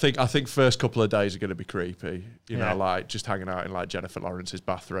creepy. I think first couple of days are gonna be creepy. You Yeah. know, like just hanging out in like Jennifer Lawrence's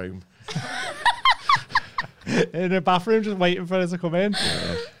bathroom. In a bathroom, just waiting for her to come in.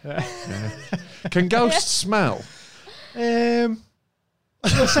 Can ghosts smell? They'll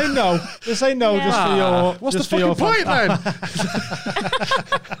say no. They'll say no Yeah. just for your. What's just the for your fucking point then?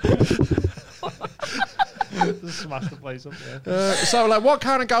 Just smash the place up there. So, like, what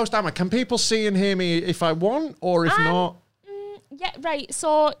kind of ghost am I? Can people see and hear me if I want, or if not? Yeah, right.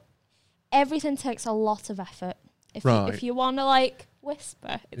 So, everything takes a lot of effort. If you want to, like,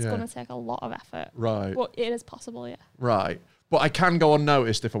 whisper, it's going to take a lot of effort. Right. But it is possible, yeah. Right. But I can go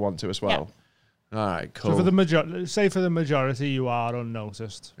unnoticed if I want to as well. All right, cool. So for the majority, you are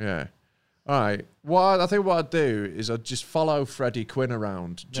unnoticed. Yeah. All right. I think what I'd do is I'd just follow Freddie Quinn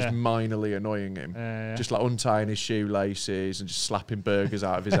around, just minorly annoying him. Just like untying his shoelaces and just slapping burgers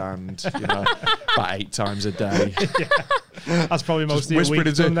out of his hand, about 8 times a day. That's probably most of your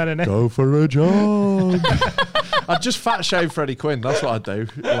week done then, innit? Go for a jog. I'd just fat shame Freddie Quinn. That's what I'd do.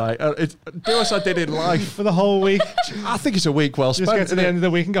 Like, do as I did in life for the whole week. I think it's a week well spent. Just get to the end of the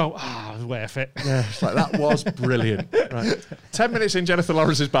week and go, it was worth it. Yeah, it's like that was brilliant. Right. 10 minutes in Jennifer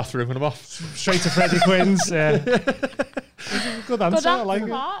Lawrence's bathroom and I'm off. Straight to Freddie Quinn's. Good answer. I like it.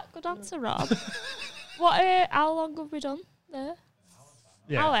 Good answer, Rob. How long have we done there?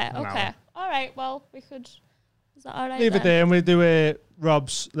 Yeah, hour. Okay. All right. Well, we could. Is that all right? Leave it there, and we do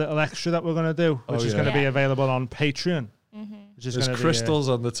Rob's little extra that we're going to do, which is going to be available on Patreon. Which is There's crystals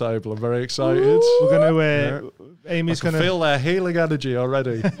on the table. I'm very excited. We're going to. Amy's going to feel their healing energy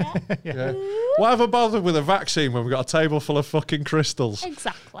already. Yeah. Why have I bothered with a vaccine when we've got a table full of fucking crystals?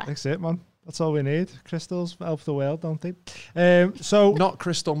 Exactly. That's it, man. That's all we need. Crystals help the world, don't they? So not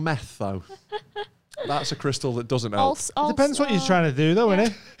crystal meth though. That's a crystal that doesn't help. It depends what you're trying to do, though,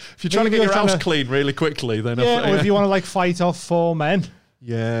 innit? If you're trying to get your house clean really quickly, then or if you want to fight off 4 men.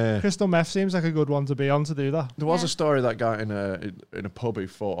 Yeah, crystal meth seems like a good one to be on to do that. There was a story that guy in a pub who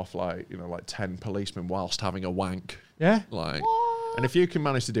fought off like 10 policemen whilst having a wank. Yeah, and if you can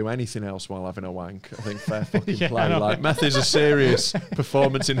manage to do anything else while having a wank, I think fair fucking play. Like meth is a serious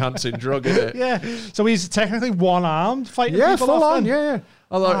performance enhancing drug, isn't it? Yeah. So he's technically one-armed fighting people full off. On. Yeah.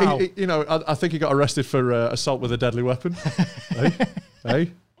 Although I think he got arrested for assault with a deadly weapon.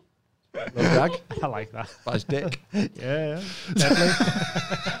 Hey. Little gag. I like that. By his dick. Yeah. Definitely.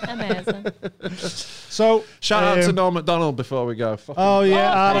 Amazing. So shout out to Norm Macdonald before we go.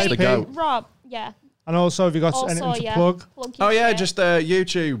 R.I.P. Rob, yeah. And also, have you got anything to plug? Just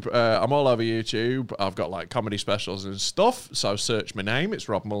YouTube. I'm all over YouTube. I've got comedy specials and stuff. So search my name. It's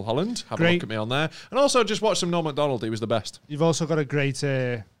Rob Mulholland. Have a look at me on there. And also just watch some Norm Macdonald. He was the best. You've also got a great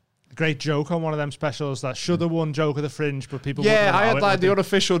joke on one of them specials that should have won Joke of the Fringe, but people wouldn't allow I had the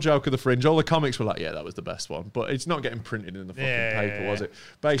unofficial Joke of the Fringe. All the comics were that was the best one, but it's not getting printed in the fucking paper, was it?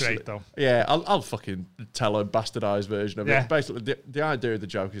 Basically, great, though. Yeah, I'll fucking tell a bastardized version of it. Basically, the idea of the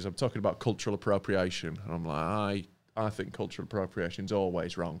joke is I'm talking about cultural appropriation, and I'm like, I think cultural appropriation is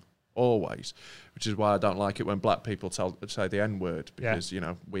always wrong. Always, which is why I don't like it when black people say the N-word, because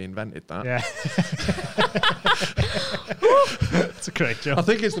we invented that. Yeah. It's a great joke. I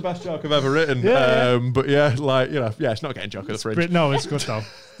think it's the best joke I've ever written. But it's not getting Joke of the Fringe. No, it's good though.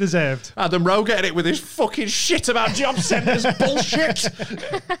 Deserved. Adam Rowe getting it with his fucking shit about job centres bullshit.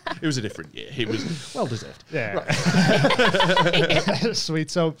 It was a different year. He was well deserved. Yeah. Right.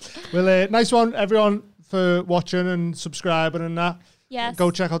 Sweet. So, nice one, everyone, for watching and subscribing and that. Yes.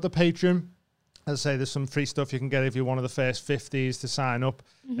 Go check out the Patreon. As I say, there's some free stuff you can get if you're one of the first 50s to sign up.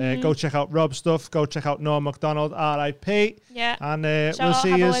 Go check out Rob's stuff. Go check out Norm Macdonald, R.I.P. Yeah. And we'll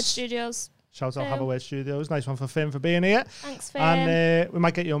see you. Studios. Shout out Haverwade Studios. Nice one for Finn for being here. Thanks, Finn. And we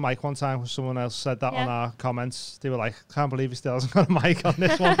might get you a mic one time. Someone else said that on our comments. They were like, can't believe he still hasn't got a mic on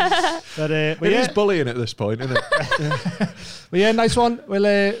this one. But it is bullying at this point, isn't it? But yeah, nice one.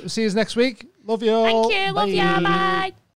 We'll see you next week. Love you all. Thank you. Love you. Bye.